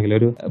ആണെന്നുണ്ടെങ്കിൽ,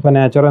 ഒരു ഇപ്പോൾ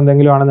നേച്ചർ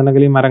എന്തെങ്കിലും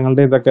ആണെന്നുണ്ടെങ്കിൽ ഈ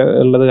മരങ്ങളുടെ ഇതൊക്കെ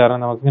ഉള്ളത്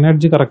കാരണം നമുക്ക് ഇങ്ങനെ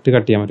എഡ്ജ് കറക്റ്റ്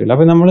കട്ട് ചെയ്യാൻ പറ്റില്ല.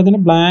 അപ്പോൾ നമ്മളിതിന്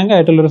ബ്ലാങ്ക്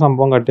ആയിട്ടുള്ളൊരു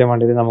സംഭവം കട്ട് ചെയ്യാൻ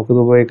വേണ്ടിയിട്ട്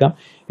നമുക്കിത് ഉപയോഗിക്കാം.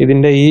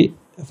 ഇതിൻ്റെ ഈ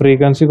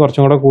ഫ്രീക്വൻസി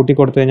കുറച്ചും കൂടെ കൂട്ടി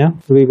കൊടുത്തു കഴിഞ്ഞാൽ,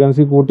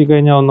 ഫ്രീക്വൻസി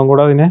കൂട്ടിക്കഴിഞ്ഞാൽ ഒന്നും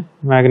കൂടെ അതിന്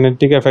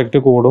മാഗ്നറ്റിക് എഫക്റ്റ്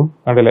കൂടും.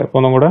 കണ്ടില്ലേ, അപ്പോൾ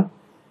ഒന്നും കൂടെ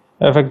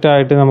എഫക്റ്റ്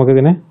ആയിട്ട്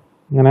നമുക്കിതിനെ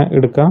ഇങ്ങനെ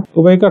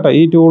ഉപയോഗിക്കാം.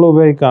 ഈ ടൂൾ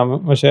ഉപയോഗിക്കാം.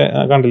 പക്ഷേ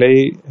കണ്ടില്ലേ,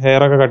 ഈ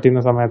ഹെയർ ഒക്കെ കട്ട്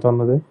ചെയ്യുന്ന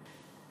സമയത്തൊന്നത്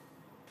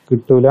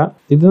കിട്ടൂല.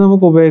 ഇത്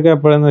നമുക്ക് ഉപയോഗിക്കാം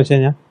എപ്പോഴെന്ന് വെച്ച്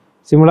കഴിഞ്ഞാൽ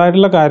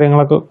സിമ്പിളായിട്ടുള്ള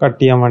കാര്യങ്ങളൊക്കെ കട്ട്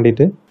ചെയ്യാൻ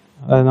വേണ്ടിയിട്ട്.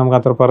 അതായത് നമുക്ക്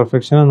അത്ര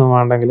പെർഫെക്ഷൻ ഒന്നും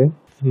വേണ്ടെങ്കിൽ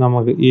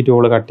നമുക്ക് ഈ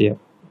ടൂൾ കട്ട് ചെയ്യാം.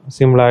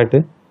 സിമ്പിളായിട്ട്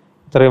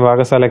ഇത്രയും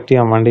ഭാഗം സെലക്ട്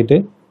ചെയ്യാൻ വേണ്ടിയിട്ട്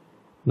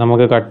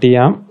നമുക്ക് കട്ട്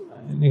ചെയ്യാം.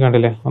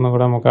 കണ്ടില്ലേ, ഒന്നും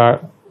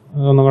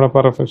കൂടെ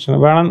പെർഫെക്ഷൻ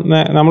വേണം.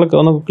 നമ്മൾ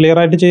ഒന്ന് ക്ലിയർ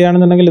ആയിട്ട്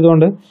ചെയ്യുകയാണെന്നുണ്ടെങ്കിൽ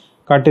ഇതുകൊണ്ട്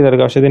കട്ട്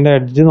ചെയ്തെടുക്കാം. പക്ഷേ ഇതിൻ്റെ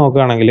എഡ്ജ്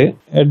നോക്കുകയാണെങ്കിൽ,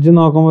 എഡ്ജ്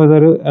നോക്കുമ്പോൾ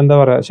ഇതൊരു എന്താ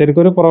പറയുക,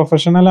 ശരിക്കും ഒരു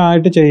പ്രൊഫഷണൽ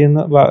ആയിട്ട് ചെയ്യുന്ന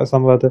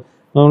സംഭവത്ത്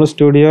നമ്മൾ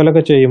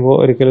സ്റ്റുഡിയോയിലൊക്കെ ചെയ്യുമ്പോൾ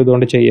ഒരിക്കലും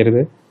ഇതുകൊണ്ട്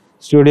ചെയ്യരുത്.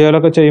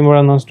 സ്റ്റുഡിയോയിലൊക്കെ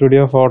ചെയ്യുമ്പോഴൊന്നും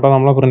സ്റ്റുഡിയോ ഫോട്ടോ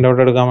നമ്മൾ പ്രിൻ്റ്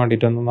ഔട്ട് എടുക്കാൻ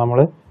വേണ്ടിയിട്ടൊന്നും നമ്മൾ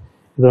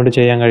ഇതുകൊണ്ട്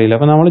ചെയ്യാൻ കഴിയില്ല.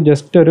 അപ്പോൾ നമ്മൾ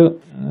ജസ്റ്റ് ഒരു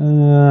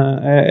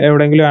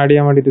എവിടെയെങ്കിലും ആഡ്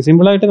ചെയ്യാൻ വേണ്ടിയിട്ട്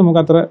സിമ്പിളായിട്ട്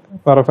നമുക്ക് അത്ര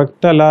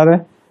പെർഫെക്റ്റ് അല്ലാതെ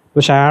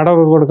ഇപ്പോൾ ഷാഡോ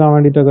ഒക്കെ കൊടുക്കാൻ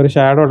വേണ്ടിയിട്ടൊക്കെ ഒരു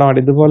ഷാഡോ ഇടാൻ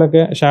വേണ്ടി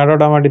ഇതുപോലൊക്കെ ഷാഡോ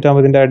ഇടാൻ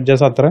വേണ്ടിയിട്ടാകുമ്പോൾ ഇതിൻ്റെ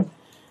എഡ്ജസ് അത്ര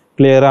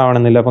ക്ലിയർ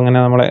ആവണമെന്നില്ല. അപ്പോൾ അങ്ങനെ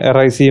നമ്മൾ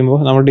എറൈസ് ചെയ്യുമ്പോൾ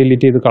നമ്മൾ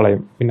ഡിലീറ്റ് ചെയ്ത്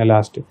കളയും പിന്നെ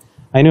ലാസ്റ്റ്.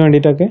 അതിന്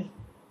വേണ്ടിയിട്ടൊക്കെ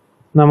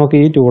നമുക്ക്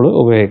ഈ ടൂള്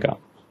ഉപയോഗിക്കാം.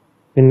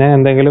 പിന്നെ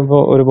എന്തെങ്കിലും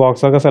ഇപ്പോൾ ഒരു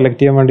ബോക്സൊക്കെ സെലക്ട്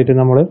ചെയ്യാൻ വേണ്ടിയിട്ട്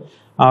നമ്മൾ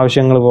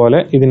ആവശ്യങ്ങൾ പോലെ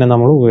ഇതിനെ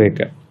നമ്മൾ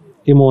ഉപയോഗിക്കുക.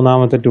 ഈ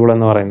മൂന്നാമത്തെ ടൂൾ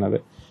എന്ന് പറയുന്നത്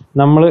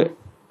നമ്മൾ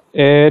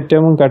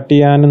ഏറ്റവും കട്ട്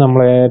ചെയ്യാൻ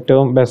നമ്മൾ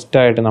ഏറ്റവും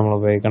ബെസ്റ്റായിട്ട് നമ്മൾ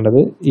ഉപയോഗിക്കേണ്ടത്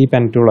ഈ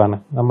പെൻ ടൂളാണ്.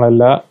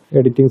 നമ്മളെല്ലാ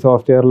എഡിറ്റിംഗ്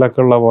സോഫ്റ്റ്വെയറിലൊക്കെ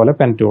ഉള്ള പോലെ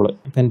പെൻ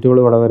ടൂൾ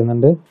ഇവിടെ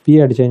വരുന്നുണ്ട്. പി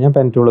അടിച്ചു കഴിഞ്ഞാൽ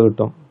പെൻ ടൂൾ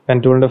കിട്ടും. പെൻ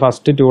ടൂളിൻ്റെ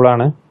ഫസ്റ്റ്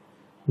ടൂളാണ്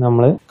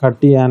നമ്മൾ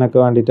കട്ട് ചെയ്യാനൊക്കെ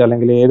വേണ്ടിയിട്ട്,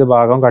 അല്ലെങ്കിൽ ഏത്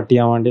ഭാഗം കട്ട്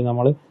ചെയ്യാൻ വേണ്ടി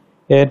നമ്മൾ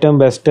ഏറ്റവും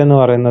ബെസ്റ്റ് എന്ന്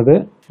പറയുന്നത്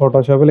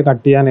ഫോട്ടോഷോപ്പിൽ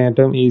കട്ട് ചെയ്യാൻ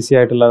ഏറ്റവും ഈസി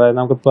ആയിട്ടുള്ള, അതായത്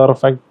നമുക്ക്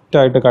പെർഫെക്റ്റ്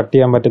ആയിട്ട് കട്ട്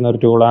ചെയ്യാൻ പറ്റുന്ന ഒരു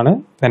ടൂളാണ്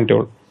പെൻ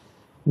ടൂൾ.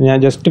 ഞാൻ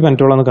ജസ്റ്റ് പെൻ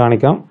ടൂൾ ഒന്ന്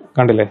കാണിക്കാം.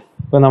 കണ്ടില്ലേ?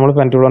 ഇപ്പോൾ നമ്മൾ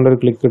പെൻ ടൂൾ കൊണ്ട് ഒരു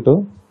ക്ലിക്ക് ഇട്ടു,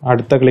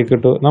 അടുത്ത ക്ലിക്ക്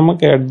ഇട്ടു,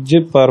 നമുക്ക് എഡ്ജ്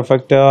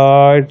പെർഫെക്റ്റ്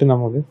ആയിട്ട്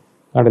നമുക്ക്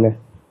കണ്ടില്ലേ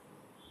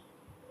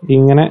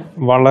ഇങ്ങനെ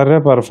വളരെ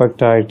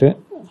പെർഫെക്റ്റ് ആയിട്ട്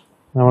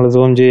നമ്മൾ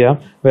സൂം ചെയ്യാം.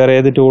 വേറെ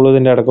ഏത് ടൂൾ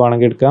ഇതിൻ്റെ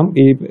ഇടക്കുവാണെങ്കിൽ എടുക്കാം.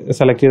 ഈ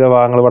സെലക്ട് ചെയ്ത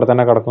ഭാഗങ്ങൾ ഇവിടെ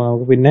തന്നെ കിടക്കും.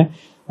 നമുക്ക് പിന്നെ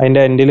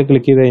അതിൻ്റെ എൻഡിൽ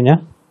ക്ലിക്ക് ചെയ്ത് കഴിഞ്ഞാൽ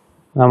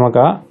നമുക്ക്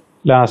ആ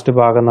ലാസ്റ്റ്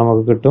ഭാഗം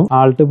നമുക്ക് കിട്ടും.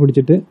 ആൾട്ട്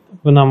പിടിച്ചിട്ട്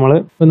ഇപ്പോൾ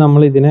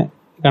നമ്മൾ ഇതിനെ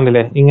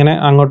കണ്ടില്ലേ ഇങ്ങനെ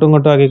അങ്ങോട്ടും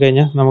ഇങ്ങോട്ടും ആക്കി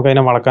കഴിഞ്ഞാൽ നമുക്ക്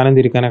അതിനെ വളക്കാനും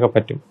തിരിക്കാനൊക്കെ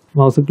പറ്റും.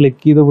 മൗസ്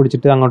ക്ലിക്ക് ചെയ്ത്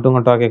പിടിച്ചിട്ട് അങ്ങോട്ടും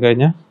ഇങ്ങോട്ടും ആക്കി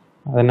കഴിഞ്ഞാൽ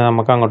അതിനെ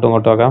നമുക്ക് അങ്ങോട്ടും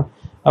ഇങ്ങോട്ടും ആക്കാം.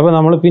 അപ്പോൾ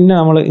നമ്മൾ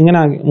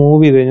ഇങ്ങനെ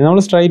മൂവ് ചെയ്ത് കഴിഞ്ഞാൽ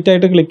നമ്മൾ സ്ട്രൈറ്റ്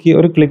ആയിട്ട്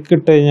ഒരു ക്ലിക്ക്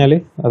ഇട്ട് കഴിഞ്ഞാൽ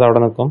അത് അവിടെ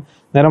നിൽക്കും.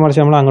 നേരെ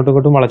മറിച്ച് നമ്മൾ അങ്ങോട്ടും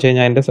ഇങ്ങോട്ടും വളച്ച്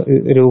കഴിഞ്ഞാൽ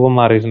അതിൻ്റെ രൂപം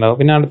മാറിയിട്ടുണ്ടാകും.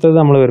 പിന്നെ അടുത്തത്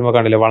നമ്മൾ വരുമ്പോൾ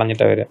കണ്ടില്ലേ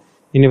വളഞ്ഞിട്ടാണ് വരിക.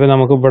 ഇനിയിപ്പോൾ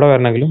നമുക്ക് ഇവിടെ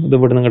വരണമെങ്കിലും ഇത്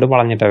ഇവിടെ നിന്നിട്ട്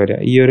വളഞ്ഞിട്ടാണ് വരിക.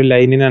 ഈ ഒരു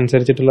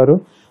ലൈനിനനുസരിച്ചിട്ടുള്ളൊരു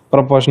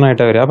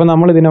പ്രൊപ്പോർഷനായിട്ടാണ് വരിക. അപ്പോൾ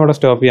നമ്മൾ ഇതിനെ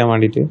സ്റ്റോപ്പ് ചെയ്യാൻ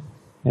വേണ്ടിയിട്ട്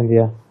എന്ത്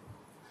ചെയ്യുക,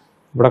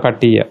 ഇവിടെ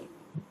കട്ട് ചെയ്യുക,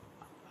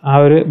 ആ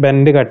ഒരു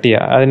ബെൻഡ് കട്ട്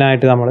ചെയ്യുക.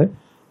 അതിനായിട്ട് നമ്മൾ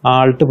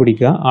ആൾട്ട്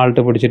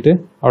പിടിച്ചിട്ട്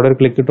അവിടെ ഒരു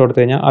ക്ലിക്ക് ഇട്ട് കൊടുത്തു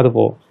കഴിഞ്ഞാൽ അത്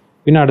പോകും.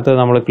 പിന്നെ അടുത്തത്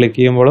നമ്മൾ ക്ലിക്ക്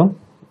ചെയ്യുമ്പോഴും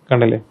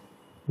കണ്ടില്ലേ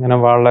ഇങ്ങനെ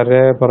വളരെ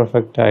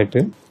പെർഫെക്റ്റ് ആയിട്ട്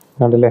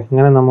കണ്ടില്ലേ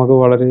ഇങ്ങനെ നമുക്ക്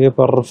വളരെ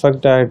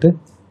പെർഫെക്റ്റ് ആയിട്ട്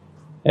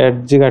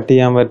എഡ്ജ് കട്ട്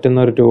ചെയ്യാൻ പറ്റുന്ന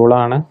ഒരു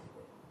ടൂളാണ്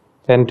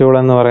പെൻ ടൂൾ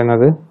എന്ന്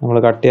പറയുന്നത്. നമ്മൾ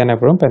കട്ട് ചെയ്യാൻ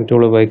എപ്പോഴും പെൻ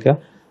ടൂൾ ഉപയോഗിക്കുക.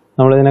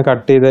 നമ്മളിതിനെ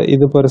കട്ട് ചെയ്ത്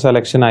ഇതിപ്പോൾ ഒരു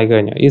സെലക്ഷൻ ആയി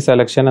കഴിഞ്ഞു. ഈ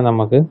സെലക്ഷനെ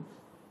നമുക്ക്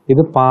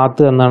ഇത്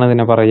പാത്ത് എന്നാണ്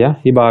ഇതിനെ പറയുക.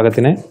 ഈ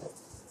ഭാഗത്തിനെ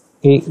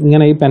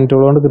ഇങ്ങനെ ഈ പെൻ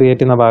ടൂൾ കൊണ്ട് ക്രിയേറ്റ്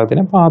ചെയ്യുന്ന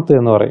ഭാഗത്തിനെ പാത്ത്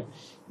എന്ന് പറയും.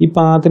 ഈ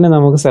പാത്തിനെ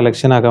നമുക്ക്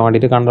സെലക്ഷൻ ആക്കാൻ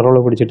വേണ്ടിയിട്ട് കൺട്രോൾ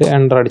പിടിച്ചിട്ട്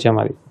എൻ്റർ അടിച്ചാൽ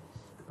മതി.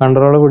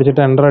 കൺട്രോൾ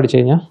പിടിച്ചിട്ട് എൻ്റർ അടിച്ച്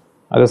കഴിഞ്ഞാൽ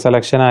അത്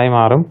സെലക്ഷനായി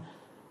മാറും.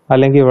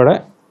 അല്ലെങ്കിൽ ഇവിടെ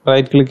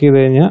റൈറ്റ് ക്ലിക്ക് ചെയ്ത്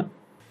കഴിഞ്ഞാൽ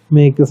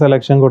മേക്ക്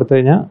സെലക്ഷൻ കൊടുത്തു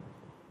കഴിഞ്ഞാൽ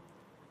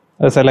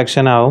അത്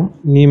സെലക്ഷൻ ആവും.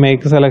 ഇനി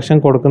മേക്ക് സെലക്ഷൻ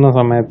കൊടുക്കുന്ന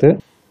സമയത്ത്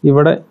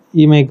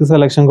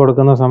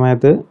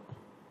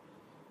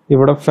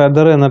ഇവിടെ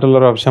ഫെദർ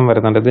എന്നിട്ടുള്ളൊരു ഓപ്ഷൻ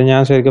വരുന്നുണ്ട്. ഇത്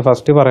ഞാൻ ശരിക്കും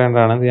ഫസ്റ്റ്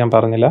പറയേണ്ടതാണ്, ഇത് ഞാൻ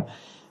പറഞ്ഞില്ല.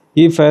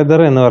 ഈ ഫെദർ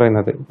എന്ന്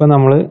പറയുന്നത് ഇപ്പോൾ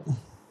നമ്മൾ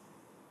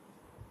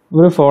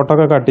ഒരു ഫോട്ടോ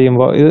ഒക്കെ കട്ട്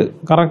ചെയ്യുമ്പോൾ ഇത്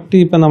കറക്റ്റ്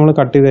ഇപ്പം നമ്മൾ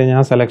കട്ട് ചെയ്ത്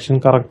കഴിഞ്ഞാൽ സെലക്ഷൻ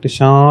കറക്റ്റ്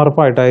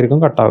ഷാർപ്പായിട്ടായിരിക്കും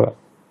കട്ടാവുക.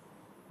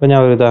 ഇപ്പോൾ ഞാൻ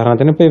ഒരു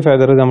ഉദാഹരണത്തിന് ഇപ്പോൾ ഈ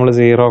ഫെദർ നമ്മൾ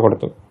 0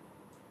 കൊടുത്തു,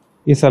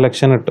 ഈ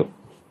സെലക്ഷൻ ഇട്ടു.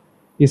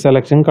 ഈ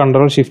സെലക്ഷൻ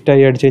കൺട്രോൾ ഷിഫ്റ്റ്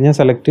ആയി അടിച്ച് കഴിഞ്ഞാൽ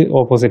സെലക്ട്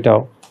ഓപ്പോസിറ്റ്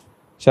ആവും,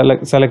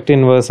 സെലക്ട്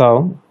ഇൻവേഴ്സ്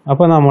ആവും.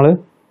 അപ്പോൾ നമ്മൾ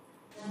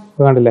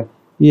കണ്ടില്ലേ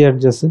ഈ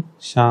എഡ്ജസ്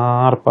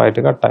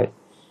ഷാർപ്പായിട്ട് കട്ടായി.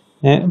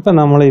 ഇപ്പം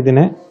നമ്മൾ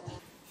ഇതിനെ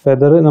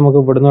ഫെദർ നമുക്ക്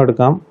ഇവിടുന്ന്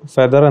എടുക്കാം.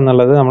 ഫെദർ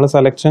എന്നുള്ളത് നമ്മൾ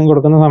സെലക്ഷൻ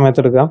കൊടുക്കുന്ന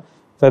സമയത്ത് എടുക്കാം.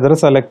 ഫെദർ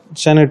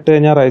സെലക്ഷൻ ഇട്ട്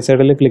കഴിഞ്ഞാൽ റൈറ്റ്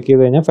സൈഡിൽ ക്ലിക്ക്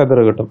ചെയ്ത് കഴിഞ്ഞാൽ ഫെദർ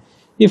കിട്ടും.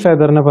 ഈ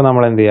ഫെദറിന് ഇപ്പോൾ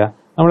നമ്മൾ എന്ത് ചെയ്യുക,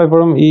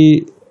 നമ്മളെപ്പോഴും ഈ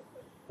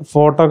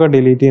ഫോട്ടോ ഒക്കെ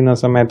ഡിലീറ്റ് ചെയ്യുന്ന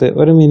സമയത്ത്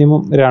ഒരു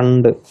മിനിമം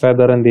 2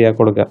 ഫെദർ എന്ത് ചെയ്യുക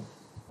കൊടുക്കുക.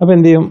 അപ്പോൾ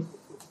എന്ത് ചെയ്യും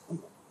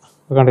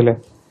കണ്ടില്ലേ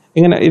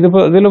ഇങ്ങനെ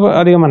ഇതിൽ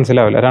അധികം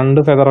മനസ്സിലാവില്ല.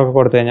 2 ഫെദറൊക്കെ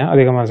കൊടുത്തു കഴിഞ്ഞാൽ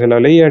അധികം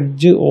മനസ്സിലാവില്ല. ഈ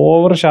എഡ്ജ്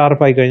ഓവർ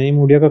ഷാർപ്പായി കഴിഞ്ഞാൽ ഈ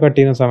മുടിയൊക്കെ കട്ട്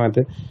ചെയ്യുന്ന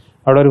സമയത്ത്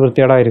അവിടെ ഒരു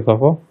വൃത്തികേടായിരിക്കും.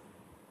 അപ്പോൾ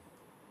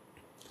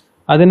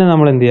അതിന്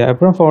നമ്മൾ എന്ത് ചെയ്യുക,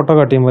 എപ്പോഴും ഫോട്ടോ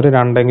കട്ട് ചെയ്യുമ്പോൾ ഒരു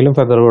 2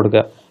 ഫെദർ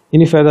കൊടുക്കുക.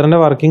 ഇനി ഫെദറിൻ്റെ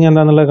വർക്കിംഗ്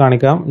എന്താണെന്നുള്ളത്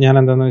കാണിക്കാം. ഞാൻ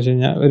എന്താണെന്ന് വെച്ച്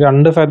കഴിഞ്ഞാൽ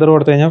 2 ഫെദർ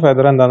കൊടുത്തു കഴിഞ്ഞാൽ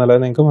ഫെദർ എന്താണെന്നുള്ളത്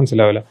നിങ്ങൾക്ക്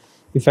മനസ്സിലാവില്ല.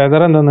 ഈ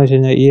ഫെദർ എന്താണെന്ന് വെച്ച്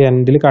കഴിഞ്ഞാൽ ഈ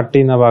എൻഡിൽ കട്ട്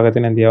ചെയ്യുന്ന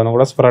ഭാഗത്തിന് എന്ത് ചെയ്യാവുന്ന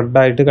കൂടെ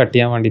സ്പ്രെഡായിട്ട് കട്ട്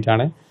ചെയ്യാൻ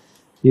വേണ്ടിയിട്ടാണ്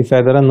ഈ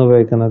ഫെദർ എന്ന്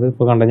ഉപയോഗിക്കുന്നത്.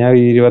 ഇപ്പോൾ കണ്ട ഞാൻ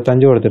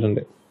 25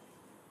 കൊടുത്തിട്ടുണ്ട്.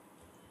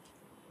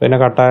 പിന്നെ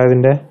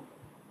കട്ടായതിൻ്റെ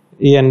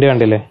ഈ എൻഡ്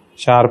കണ്ടില്ലേ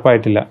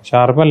ഷാർപ്പായിട്ടില്ല,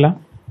 ഷാർപ്പല്ല,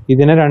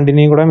 ഇതിനെ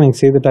രണ്ടിനെയും കൂടെ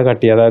മിക്സ് ചെയ്തിട്ടാണ്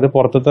കട്ട് ചെയ്യുക. അതായത്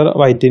പുറത്തത്തെ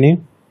വൈറ്റിനെയും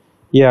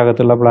ഈ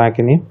അകത്തുള്ള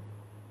ബ്ലാക്കിനെയും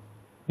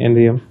എന്ത്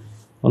ചെയ്യും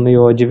ഒന്ന്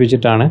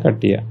യോജിപ്പിച്ചിട്ടാണ്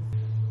കട്ട് ചെയ്യുക.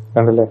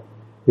 കണ്ടില്ലേ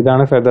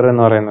ഇതാണ് ഫെദർ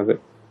എന്ന് പറയുന്നത്.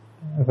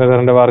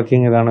 ഫെദറിൻ്റെ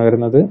വർക്കിംഗ് ഇതാണ്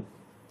വരുന്നത്.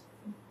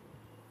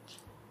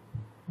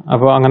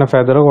 അപ്പോൾ അങ്ങനെ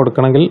ഫെദർ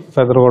കൊടുക്കണമെങ്കിൽ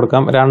ഫെദർ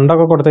കൊടുക്കാം.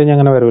 2 കൊടുത്തു കഴിഞ്ഞാൽ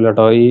അങ്ങനെ വരില്ല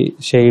കേട്ടോ, ഈ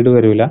ഷെയ്ഡ്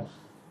വരില്ല.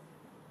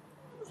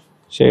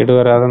 ഷെയ്ഡ്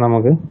വരാതെ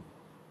നമുക്ക്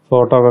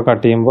ഫോട്ടോ ഒക്കെ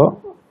കട്ട് ചെയ്യുമ്പോൾ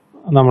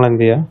നമ്മൾ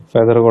എന്ത് ചെയ്യുക,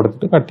 ഫെദർ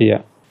കൊടുത്തിട്ട് കട്ട് ചെയ്യുക.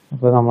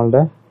 അപ്പോൾ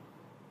നമ്മളുടെ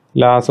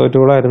ലാസോ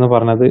ടൂളായിരുന്നു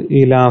പറഞ്ഞത്.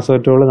 ഈ ലാസോ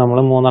ടൂൾ നമ്മൾ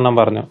 3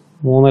 പറഞ്ഞു.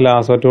 3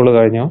 ലാസോ ടൂൾ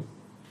കഴിഞ്ഞു.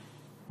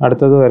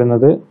 അടുത്തത്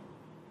വരുന്നത്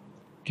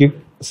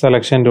ക്വിക്ക്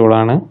സെലക്ഷൻ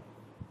ടൂളാണ്.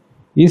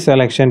 ഈ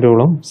സെലക്ഷൻ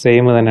ടൂളും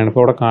സെയിം തന്നെയാണ്.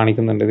 ഇപ്പോൾ ഇവിടെ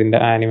കാണിക്കുന്നുണ്ട്, ഇതിൻ്റെ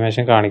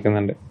ആനിമേഷൻ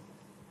കാണിക്കുന്നുണ്ട്.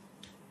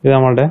 ഇത്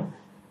നമ്മളുടെ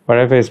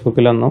പഴയ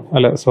ഫേസ്ബുക്കിലൊന്നും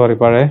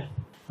പഴയ.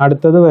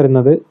 അടുത്തത്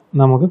വരുന്നത്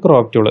നമുക്ക്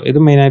ക്രോപ്പ് ടൂൾ. ഇത്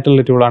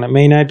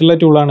മെയിനായിട്ടുള്ള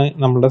ടൂളാണ്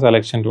നമ്മളുടെ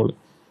സെലക്ഷൻ ടൂൾ,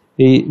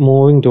 ഈ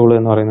മൂവിങ് ടൂൾ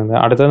എന്ന് പറയുന്നത്.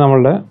 അടുത്തത്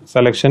നമ്മളുടെ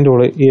സെലക്ഷൻ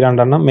ടൂൾ. ഈ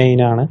 2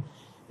 മെയിനാണ്.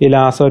 ഈ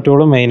ലാസോ ടൂൾ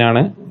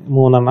മെയിനാണ്.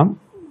 3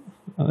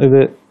 ഇത്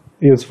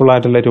യൂസ്ഫുൾ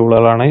ആയിട്ടുള്ള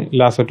ടൂളുകളാണ്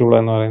ലാസോ ടൂൾ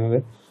എന്ന് പറയുന്നത്.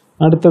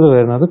 അടുത്തത്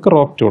വരുന്നത്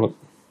ക്രോപ്പ് ടൂൾ.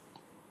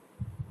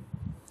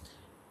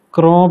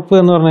 ക്രോപ്പ്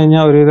എന്ന് പറഞ്ഞു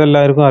കഴിഞ്ഞാൽ ഒരുവിധം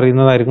എല്ലാവർക്കും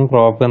അറിയുന്നതായിരിക്കും.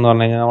 ക്രോപ്പ് എന്ന്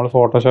പറഞ്ഞു കഴിഞ്ഞാൽ നമ്മൾ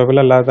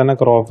ഫോട്ടോഷോപ്പിലല്ലാതെ തന്നെ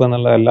ക്രോപ്പ്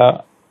എന്നുള്ള എല്ലാ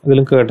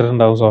ഇതിലും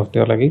കേട്ടിട്ടുണ്ടാവും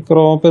സോഫ്റ്റ്വെയറിലേക്ക്. ഈ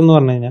ക്രോപ്പ് എന്ന്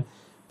പറഞ്ഞു കഴിഞ്ഞാൽ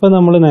ഇപ്പോൾ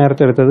നമ്മൾ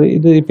നേരത്തെ എടുത്തത്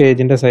ഇത് ഈ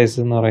പേജിൻ്റെ സൈസ്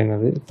എന്ന്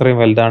പറയുന്നത് ഇത്രയും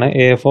വലുതാണ്,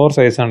 A4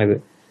 സൈസാണിത്.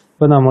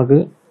 ഇപ്പോൾ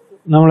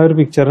നമ്മളൊരു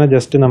പിക്ചറിനെ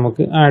ജസ്റ്റ്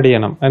നമുക്ക് ആഡ്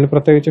ചെയ്യണം. അതിന്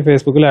പ്രത്യേകിച്ച്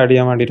ഫേസ്ബുക്കിൽ ആഡ്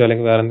ചെയ്യാൻ വേണ്ടിയിട്ടോ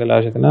അല്ലെങ്കിൽ വേറെ എന്തെങ്കിലും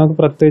ആവശ്യത്തിന് നമുക്ക്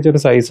പ്രത്യേകിച്ച് ഒരു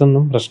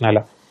സൈസൊന്നും പ്രശ്നമല്ല.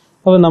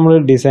 അപ്പോൾ നമ്മൾ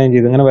ഡിസൈൻ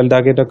ചെയ്തു, ഇങ്ങനെ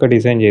വലുതാക്കിയിട്ടൊക്കെ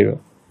ഡിസൈൻ ചെയ്തു.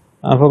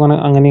 അപ്പോൾ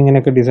അങ്ങനെ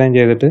ഇങ്ങനെയൊക്കെ ഡിസൈൻ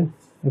ചെയ്തിട്ട്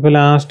ഇപ്പോൾ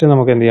ലാസ്റ്റ്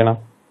നമുക്ക് എന്ത് ചെയ്യണം,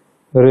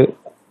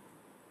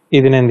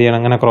 ഇതിനെന്ത് ചെയ്യണം,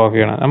 അങ്ങനെ ക്രോപ്പ്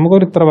ചെയ്യണം.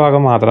 നമുക്കൊരു ഇത്ര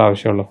ഭാഗം മാത്രമേ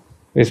ആവശ്യമുള്ളൂ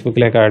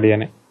ഫേസ്ബുക്കിലേക്ക് ആഡ്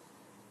ചെയ്യാൻ.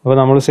 അപ്പോൾ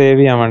നമ്മൾ സേവ്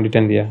ചെയ്യാൻ വേണ്ടിയിട്ട്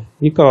എന്ത് ചെയ്യുക,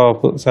 ഈ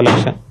ക്രോപ്പ്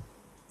സെലക്ഷൻ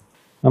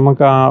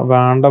നമുക്ക് ആ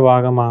വേണ്ട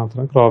ഭാഗം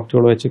മാത്രം ക്രോപ്പ്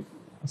ടൂൾ വെച്ച്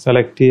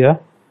സെലക്ട് ചെയ്യുക.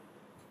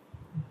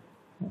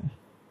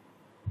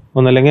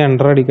 ഒന്നല്ലെങ്കിൽ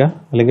എൻ്റർ അടിക്കുക,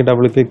 അല്ലെങ്കിൽ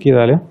ഡബിൾ ക്ലിക്ക്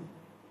ചെയ്താൽ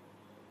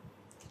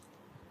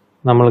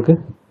നമ്മൾക്ക്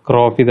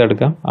ക്രോപ്പ്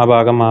ചെയ്തെടുക്കാം. ആ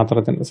ഭാഗം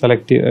മാത്രത്തിന്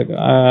സെലക്ട്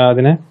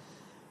അതിനെ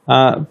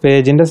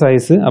പേജിൻ്റെ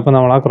സൈസ് അപ്പോൾ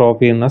നമ്മൾ ആ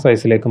ക്രോപ്പ് ചെയ്യുന്ന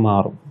സൈസിലേക്ക്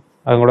മാറും.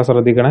 അതും കൂടെ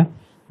ശ്രദ്ധിക്കണേ.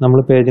 നമ്മൾ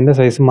പേജിൻ്റെ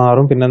സൈസ്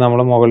മാറും, പിന്നെ നമ്മൾ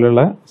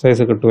മുകളിലുള്ള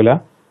സൈസ് കിട്ടൂല,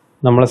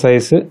 നമ്മളെ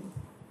സൈസ്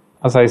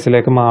ആ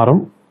സൈസിലേക്ക് മാറും.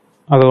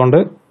 അതുകൊണ്ട്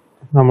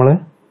നമ്മൾ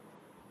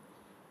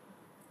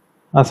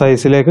ആ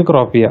സൈസിലേക്ക്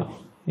ക്രോപ്പ് ചെയ്യുക.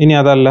 ഇനി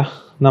അതല്ല,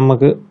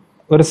 നമുക്ക്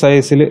ഒരു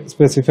സൈസിൽ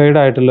സ്പെസിഫൈഡ്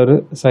ആയിട്ടുള്ളൊരു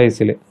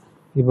സൈസിൽ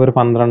ഇപ്പോൾ ഒരു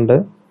 12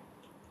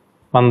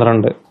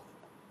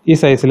 ഈ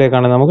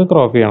സൈസിലേക്കാണ് നമുക്ക്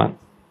ക്രോപ്പ് ചെയ്യണം.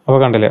 അപ്പോൾ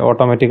കണ്ടില്ലേ,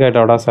 ഓട്ടോമാറ്റിക്കായിട്ട്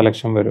അവിടെ ആ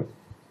സെലക്ഷൻ വരും.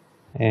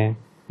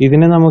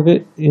 ഇതിനെ നമുക്ക്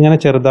ഇങ്ങനെ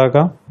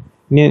ചെറുതാക്കാം.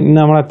 ഇനി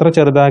നമ്മൾ എത്ര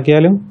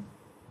ചെറുതാക്കിയാലും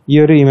ഈ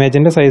ഒരു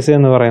ഇമേജിൻ്റെ സൈസ്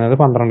എന്ന് പറയുന്നത്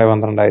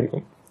 12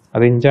 ആയിരിക്കും.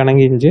 അത്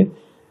ഇഞ്ചാണെങ്കിൽ ഇഞ്ച്,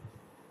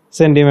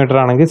 സെൻറ്റിമീറ്റർ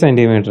ആണെങ്കിൽ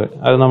സെൻറ്റിമീറ്റർ.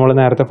 അത് നമ്മൾ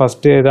നേരത്തെ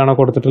ഫസ്റ്റ് ഏതാണോ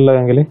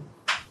കൊടുത്തിട്ടുള്ളതെങ്കിൽ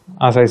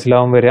ആ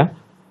സൈസിലാവും വരിക.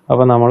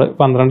 അപ്പോൾ നമ്മൾ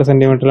 12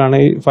 സെൻറ്റിമീറ്ററിലാണ്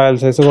ഈ ഫയൽ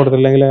സൈസ്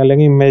കൊടുത്തിട്ടില്ലെങ്കിൽ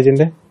അല്ലെങ്കിൽ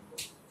ഇമേജിൻ്റെ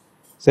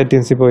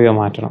സെറ്റിങ്സിൽ പോയി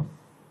മാറ്റണം.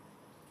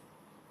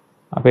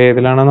 അപ്പോൾ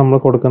ഏതിലാണോ നമ്മൾ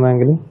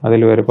കൊടുക്കുന്നതെങ്കിൽ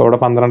അതിൽ വരും. ഇപ്പോൾ ഇവിടെ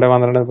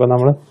 12 ഇപ്പോൾ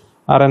നമ്മൾ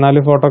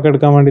 6:4 ഫോട്ടോ ഒക്കെ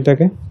എടുക്കാൻ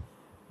വേണ്ടിയിട്ടൊക്കെ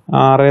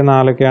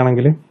 6:4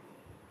 ആണെങ്കിൽ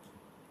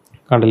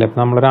കണ്ടില്ലേ,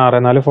 ഇപ്പോൾ നമ്മളൊരു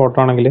 6:4 ഫോട്ടോ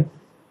ആണെങ്കിൽ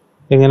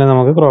ഇങ്ങനെ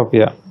നമുക്ക് ക്രോപ്പ്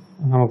ചെയ്യാം.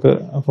 നമുക്ക്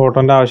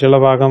ഫോട്ടോൻ്റെ ആവശ്യമുള്ള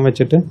ഭാഗം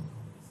വെച്ചിട്ട്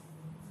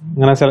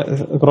ഇങ്ങനെ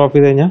ക്രോപ്പ്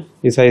ചെയ്ത് കഴിഞ്ഞാൽ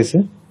ഈ സൈസ്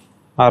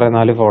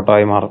 6:4 ഫോട്ടോ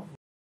ആയി മാറും.